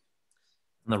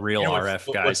 The real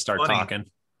RF guys start talking.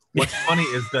 What's funny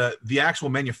is the actual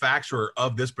manufacturer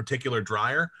of this particular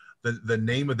dryer, the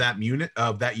name of that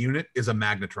unit is a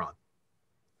magnetron.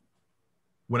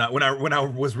 When I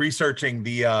was researching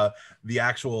the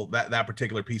actual that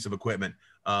particular piece of equipment,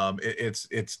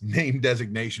 its name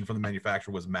designation from the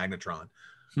manufacturer was Magnetron.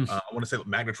 I want to say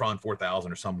Magnetron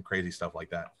 4000 or some crazy stuff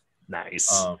like that.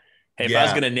 Nice. Hey, if I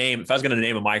was gonna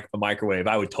name a microwave,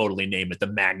 I would totally name it the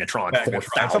Magnetron 4000.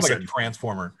 That sounds like a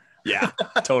transformer. Yeah,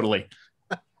 totally.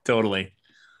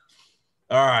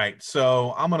 All right,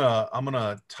 so I'm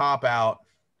gonna top out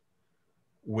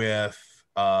with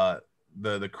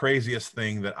the craziest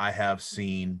thing that I have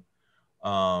seen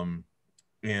in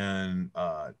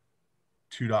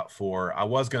 2.4. I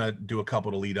was gonna do a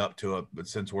couple to lead up to it, but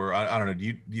since I don't know,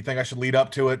 do you think I should lead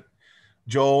up to it,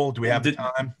 Joel? Do we have the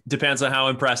time? Depends on how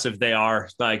impressive they are.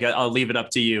 Like, I'll leave it up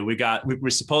to you.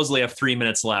 We supposedly have 3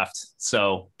 minutes left.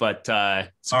 So, but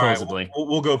supposedly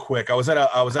we'll go quick. I was at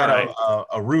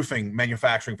a roofing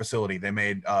manufacturing facility. They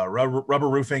made rubber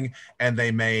roofing, and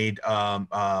they made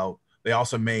they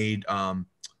also made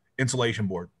insulation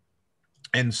board.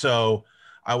 And so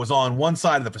I was on one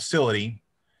side of the facility,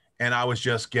 and I was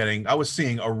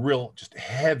seeing a real just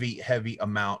heavy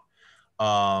amount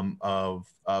of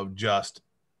just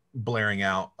blaring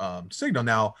out signal.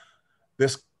 Now,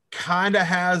 this kind of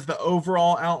has the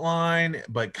overall outline,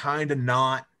 but kind of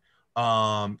not.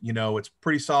 You know, it's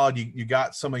pretty solid. You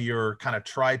got some of your kind of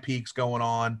tri-peaks going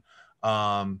on.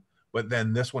 But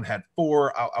then this one had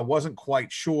 4. I wasn't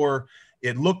quite sure.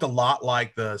 It looked a lot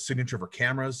like the signature for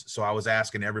cameras. So I was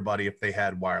asking everybody if they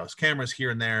had wireless cameras here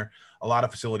and there. A lot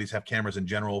of facilities have cameras in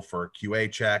general for QA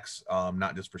checks,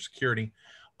 not just for security.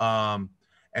 And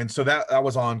so that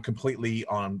was completely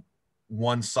on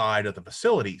one side of the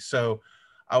facility. So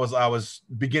I was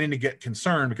beginning to get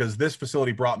concerned, because this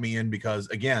facility brought me in because,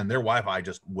 again, their Wi-Fi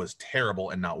just was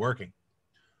terrible and not working.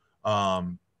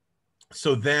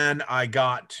 So then I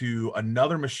got to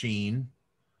another machine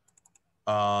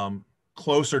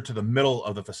closer to the middle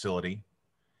of the facility,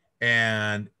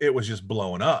 and it was just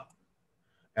blowing up.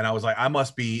 And I was like, I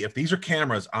must be, if these are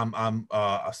cameras, I'm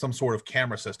some sort of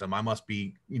camera system, I must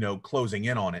be, closing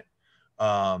in on it.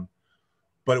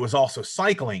 but it was also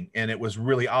cycling, and it was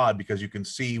really odd because you can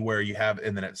see where you have,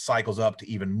 and then it cycles up to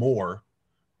even more.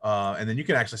 And then you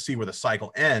can actually see where the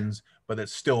cycle ends, but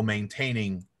it's still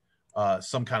maintaining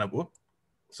some kind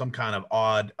of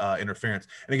odd interference.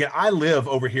 And again, I live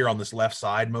over here on this left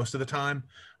side most of the time,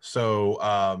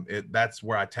 so that's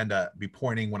where I tend to be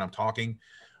pointing when I'm talking.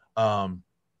 And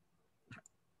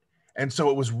so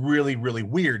it was really, really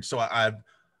weird. So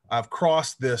I've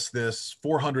crossed this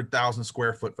 400,000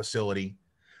 square foot facility.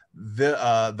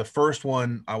 The first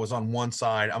one, I was on one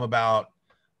side. I'm about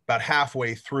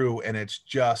halfway through, and it's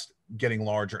just getting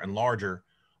larger and larger,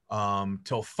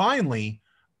 till finally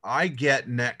I get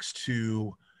next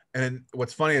to, and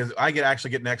what's funny is I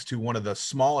actually get next to one of the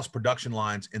smallest production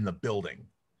lines in the building,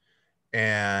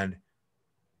 and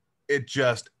it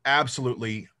just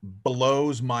absolutely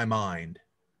blows my mind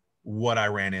what I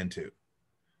ran into.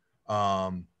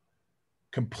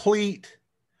 Complete,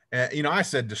 I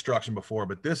said destruction before,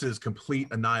 but this is complete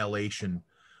annihilation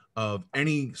of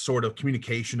any sort of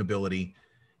communication ability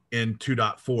in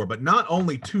 2.4, but not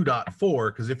only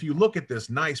 2.4, because if you look at this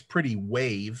nice, pretty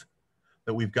wave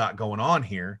that we've got going on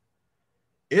here,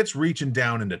 it's reaching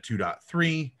down into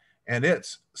 2.3 and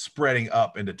it's spreading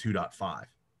up into 2.5.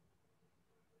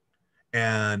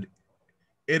 And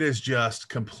it is just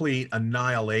complete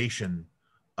annihilation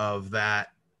of that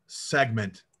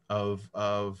segment of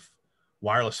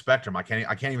wireless spectrum. I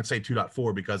can't even say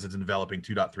 2.4 because it's enveloping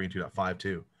 2.3 and 2.5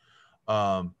 too.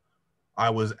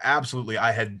 I've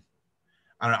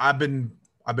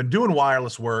been doing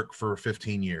wireless work for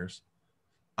 15 years.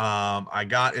 I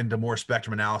got into more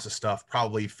spectrum analysis stuff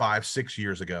probably 5-6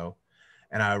 years ago,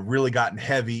 and I really gotten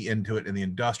heavy into it in the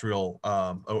industrial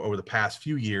over the past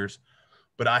few years.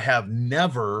 But I have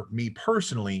never, me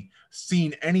personally,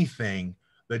 seen anything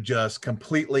that just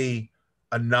completely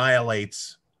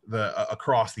annihilates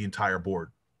across the entire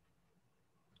board.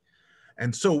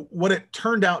 And so what it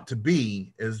turned out to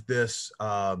be is this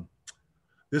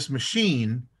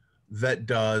machine that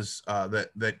does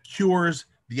that cures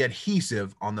the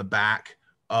adhesive on the back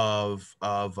of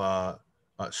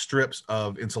strips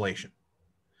of insulation.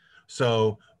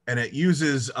 So, and it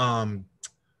uses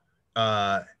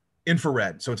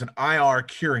infrared, so it's an IR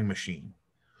curing machine.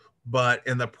 But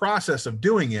in the process of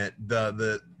doing it,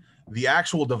 the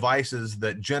actual devices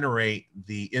that generate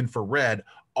the infrared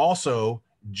also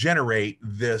generate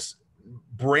this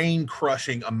brain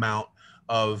crushing amount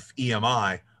of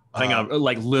EMI. Hang on,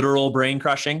 like literal brain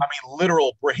crushing? I mean,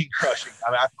 literal brain crushing.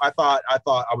 I mean, I thought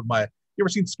you ever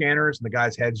seen scanners and the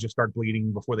guys' heads just start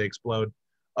bleeding before they explode?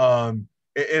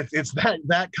 It's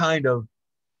that kind of,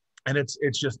 and it's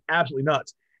just absolutely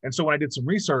nuts. And so when I did some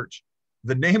research,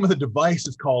 the name of the device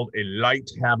is called a light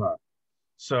hammer.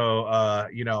 So, I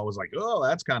was like, oh,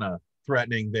 that's kind of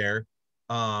threatening there.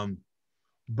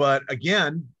 But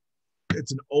again,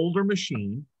 it's an older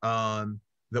machine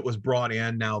that was brought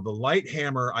in. Now, the light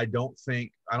hammer, I don't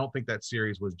think that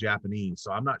series was Japanese.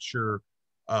 So I'm not sure.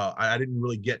 I didn't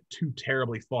really get too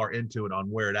terribly far into it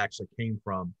on where it actually came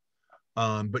from.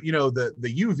 But the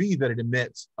UV that it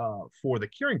emits for the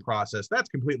curing process, that's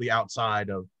completely outside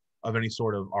of any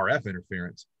sort of RF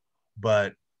interference.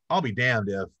 But I'll be damned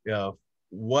if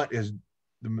what is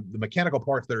the mechanical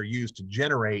parts that are used to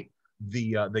generate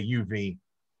the UV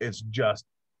is just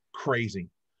crazy.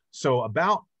 So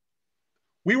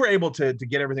we were able to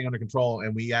get everything under control,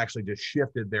 and we actually just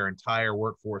shifted their entire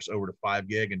workforce over to 5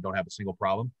 gig and don't have a single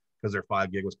problem because their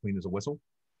 5 gig was clean as a whistle.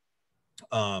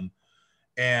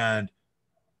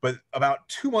 But about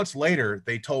 2 months later,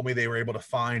 they told me they were able to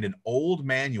find an old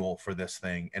manual for this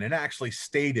thing. And it actually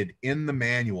stated in the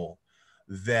manual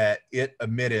that it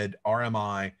emitted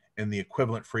RMI in the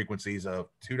equivalent frequencies of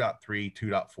 2.3,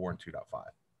 2.4, and 2.5.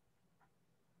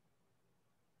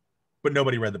 But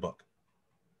nobody read the book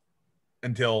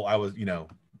until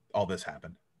all this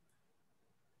happened.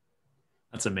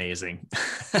 That's amazing.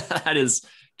 That is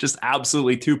just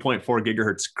absolutely 2.4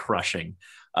 gigahertz crushing.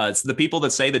 It's the people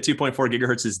that say that 2.4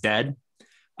 gigahertz is dead.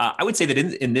 I would say that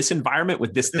in this environment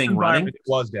with this thing running, it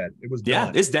was dead. It was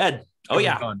done. Yeah, it's dead. Oh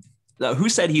yeah. Who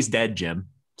said he's dead, Jim?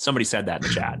 Somebody said that in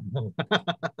the chat.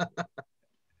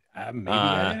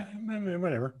 Maybe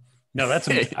whatever. No,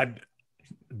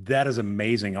 that is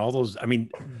amazing. All those, I mean,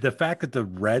 the fact that the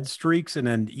red streaks and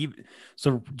then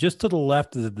so just to the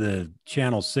left of the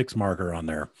channel 6 marker on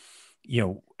there,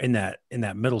 in that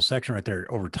middle section right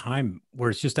there over time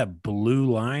where it's just that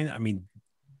blue line. I mean,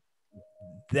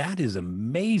 that is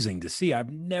amazing to see.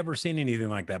 I've never seen anything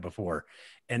like that before.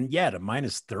 And yeah, to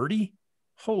 -30,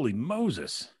 holy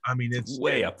Moses. I mean, it's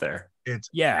way up there. It's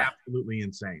absolutely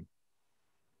insane.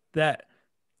 That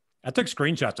I took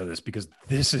screenshots of this because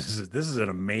this is an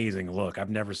amazing look. I've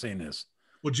never seen this.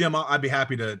 Well, Jim, I'd be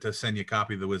happy to send you a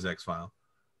copy of the WizX file.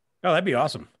 Oh, that'd be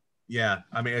awesome. Yeah,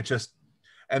 I mean, it's just,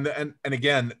 and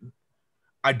again,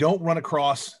 I don't run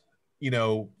across,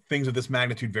 things of this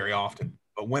magnitude very often,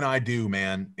 but when I do,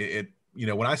 man,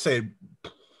 when I say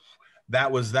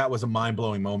that was a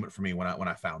mind-blowing moment for me when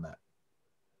I found that.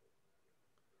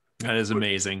 That is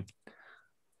amazing.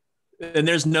 And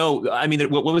there's no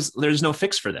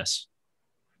fix for this.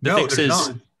 The fix is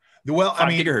not. Well, 5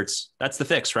 gigahertz. That's the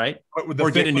fix, right? Or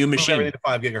get a new machine.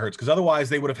 5 gigahertz, because otherwise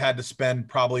they would have had to spend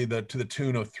probably to the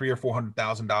tune of $300,000 or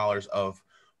 $400,000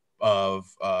 of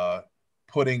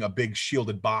putting a big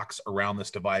shielded box around this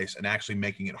device and actually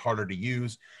making it harder to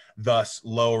use, thus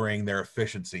lowering their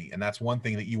efficiency. And that's one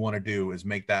thing that you want to do, is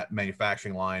make that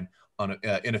manufacturing line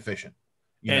inefficient.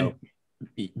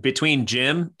 Between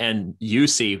Jim and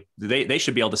UC, they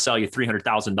should be able to sell you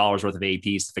 $300,000 worth of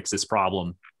APs to fix this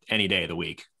problem any day of the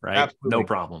week, right? Absolutely. No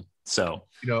problem. So,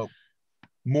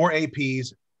 more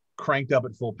APs cranked up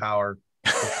at full power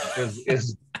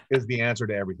is the answer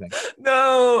to everything.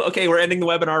 No. Okay. We're ending the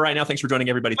webinar right now. Thanks for joining,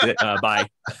 everybody. Bye.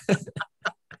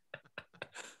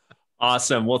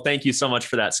 Awesome. Well, thank you so much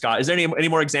for that, Scott. Is there any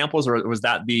more examples, or was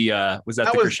that the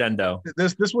crescendo?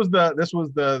 This was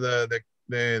the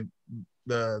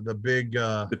big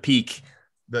the peak.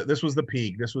 This was the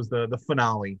peak. This was the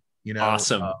finale.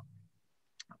 Awesome.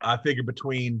 I figured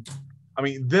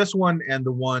this one and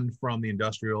the one from the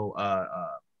industrial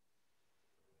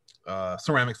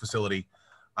ceramics facility,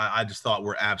 I just thought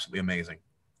were absolutely amazing.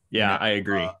 Yeah, I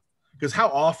agree. Because how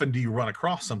often do you run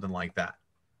across something like that?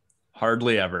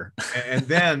 Hardly ever. And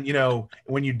then,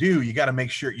 when you do, you got to make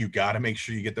sure you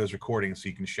get those recordings so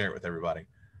you can share it with everybody.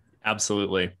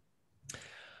 Absolutely.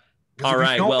 All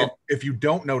right. Well, if you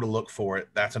don't know to look for it,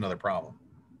 that's another problem,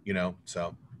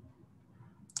 so.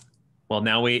 Well,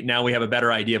 now we have a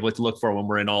better idea of what to look for when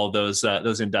we're in all of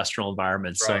those industrial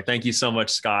environments. Right. So thank you so much,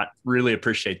 Scott. Really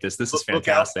appreciate this. This is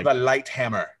fantastic. Look out for the light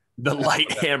hammer. The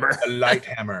light hammer. The light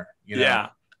hammer. Yeah.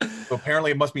 So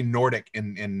apparently it must be Nordic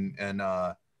in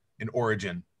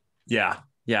origin. Yeah.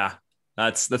 Yeah.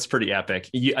 That's pretty epic.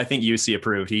 I think UC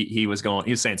approved. He was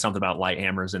saying something about light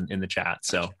hammers in the chat.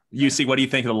 So UC, what do you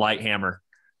think of the light hammer?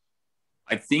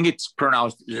 I think it's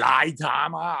pronounced light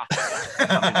hammer.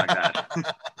 Something like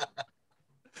that.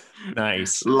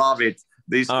 Nice. Love it.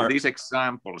 These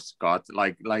examples, Scott,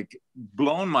 like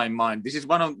blown my mind. This is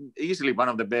easily one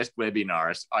of the best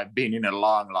webinars I've been in a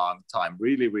long, long time.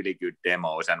 Really, really good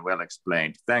demos and well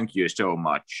explained. Thank you so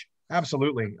much.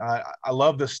 Absolutely. I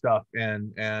love this stuff.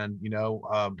 And I'm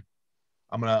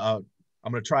gonna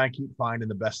try and keep finding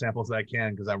the best samples that I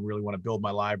can, because I really want to build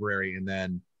my library, and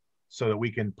then so that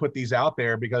we can put these out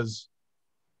there, because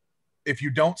if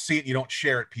you don't see it, you don't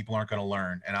share it, people aren't going to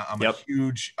learn. And I'm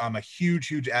a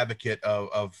huge advocate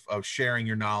of sharing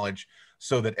your knowledge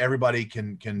so that everybody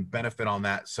can benefit on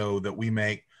that, so that we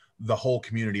make the whole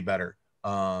community better.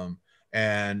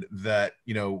 And that,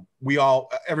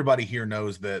 everybody here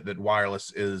knows that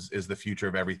wireless is the future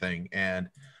of everything. And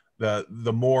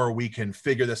the more we can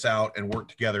figure this out and work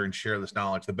together and share this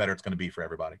knowledge, the better it's going to be for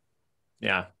everybody.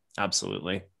 Yeah,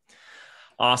 absolutely.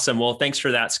 Awesome. Well, thanks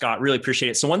for that, Scott. Really appreciate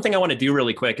it. So one thing I want to do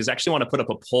really quick is actually want to put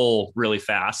up a poll really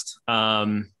fast.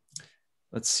 Let's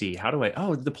see.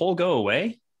 Did the poll go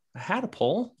away? I had a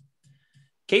poll.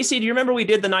 Casey, do you remember we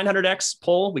did the 900X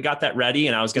poll? We got that ready,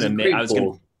 and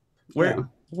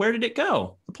where did it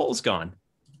go? The poll's gone.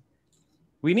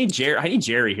 We need Jerry. I need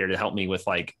Jerry here to help me with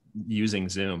using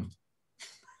Zoom.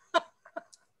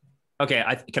 Okay,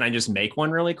 can I just make one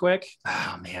really quick?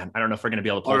 Oh man, I don't know if we're gonna be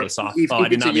able to pull this off. I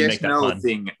did not mean to make that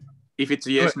fun. If it's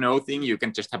a yes/no thing, you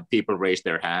can just have people raise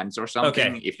their hands or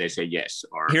something. Okay. If they say yes.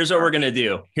 Here's what we're gonna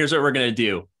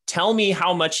do. Tell me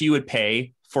how much you would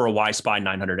pay for a Y-Spy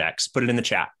 900X. Put it in the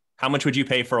chat. How much would you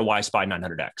pay for a Y-Spy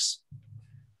 900X?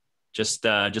 Just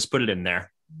put it in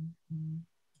there.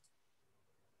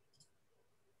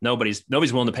 Nobody's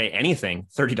willing to pay anything.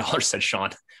 $30, said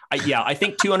Sean. I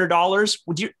think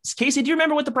 $200. Casey, do you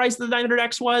remember what the price of the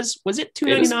 900X was? Was it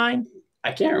 $299?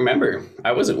 I can't remember.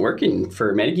 I wasn't working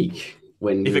for MetaGeek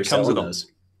when we were selling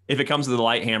those. If it comes with the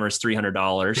light hammer, it's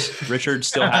 $300. Richard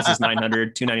still has his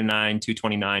 900, $299,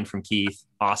 $229 from Keith.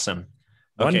 Awesome.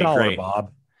 Okay, $1, great.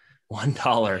 Bob.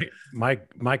 $1.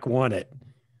 Mike won it.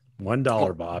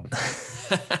 $1, Bob.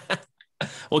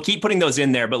 We'll keep putting those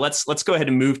in there, but let's go ahead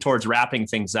and move towards wrapping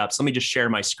things up. So let me just share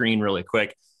my screen really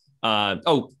quick.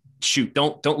 Oh shoot!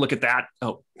 Don't look at that.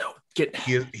 Oh no!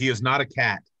 He is not a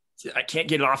cat. I can't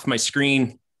get it off my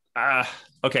screen.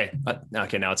 Okay.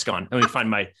 Okay, now it's gone. Let me find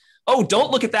my. Oh,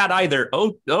 don't look at that either.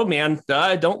 Oh man,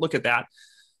 don't look at that.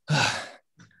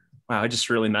 Wow, I just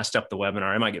really messed up the webinar.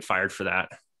 I might get fired for that.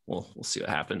 We'll see what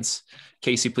happens.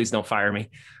 Casey, please don't fire me.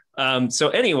 So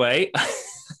anyway,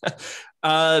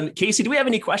 Casey, do we have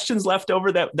any questions left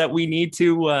over that we need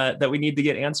to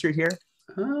get answered here?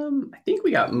 I think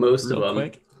we got most of them.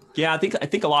 Quick. Yeah, I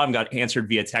think a lot of them got answered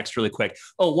via text really quick.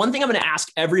 Oh, one thing I'm going to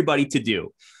ask everybody to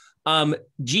do.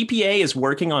 GPA is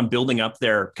working on building up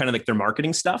their kind of like their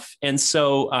marketing stuff. And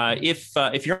so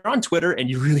if you're on Twitter, and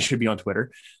you really should be on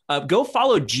Twitter, go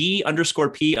follow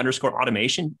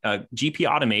G_P_automation, GP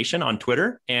Automation on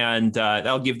Twitter. And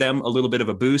that'll give them a little bit of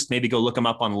a boost. Maybe go look them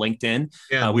up on LinkedIn.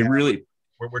 Yeah, we're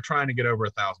trying to get over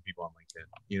 1,000 people on LinkedIn.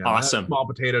 Awesome. Small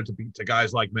potato to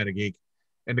guys like MetaGeek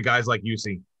and to guys like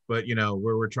UC. But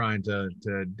we're trying to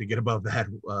get above that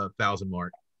 1,000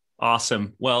 mark.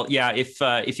 Awesome. Well, yeah, if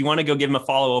you want to go give them a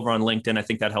follow over on LinkedIn, I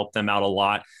think that helped them out a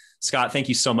lot. Scott, thank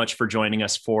you so much for joining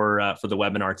us for the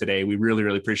webinar today. We really,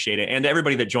 really appreciate it. And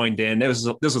everybody that joined in, this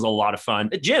was a lot of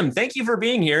fun. Jim, thank you for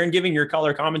being here and giving your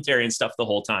color commentary and stuff the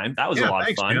whole time. That was a lot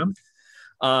of fun. Jim.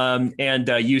 And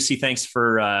UC, thanks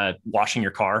for washing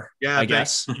your car. Yeah, I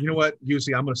guess. You know what,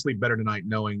 UC, I'm going to sleep better tonight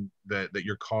knowing that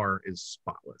your car is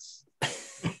spotless.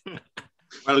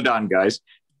 Well done, guys.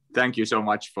 Thank you so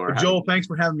much for Joel. Thanks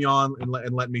for having me on and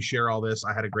letting me share all this.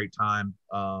 I had a great time.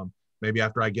 Maybe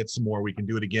after I get some more, we can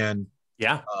do it again.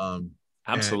 Yeah,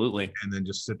 absolutely. And then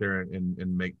just sit there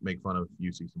and make fun of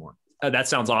UC some more. That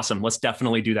sounds awesome. Let's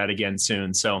definitely do that again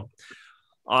soon. So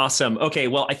awesome. Okay.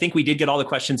 Well, I think we did get all the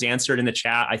questions answered in the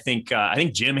chat. I think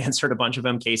Jim answered a bunch of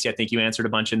them. Casey, I think you answered a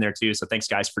bunch in there too. So thanks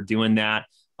guys for doing that.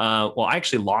 Well, I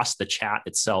actually lost the chat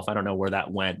itself. I don't know where that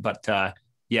went, but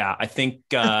yeah, I think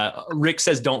Rick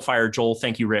says, don't fire Joel.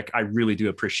 Thank you, Rick. I really do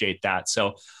appreciate that.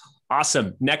 So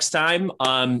awesome. Next time,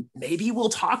 maybe we'll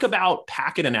talk about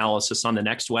packet analysis on the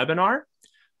next webinar.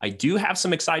 I do have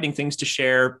some exciting things to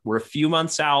share. We're a few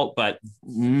months out, but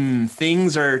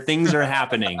things are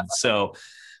happening. So,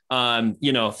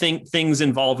 things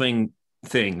involving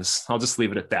things. I'll just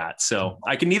leave it at that. So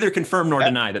I can neither confirm nor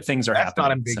deny that things are happening.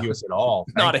 Not ambiguous at all.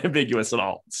 Not ambiguous at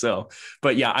all. So,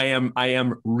 but yeah, I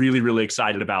am really, really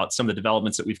excited about some of the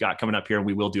developments that we've got coming up here. And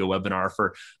we will do a webinar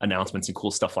for announcements and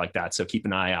cool stuff like that. So keep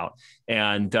an eye out.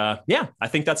 And yeah, I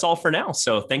think that's all for now.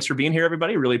 So thanks for being here,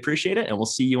 everybody. Really appreciate it. And we'll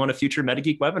see you on a future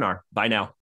MetaGeek webinar. Bye now.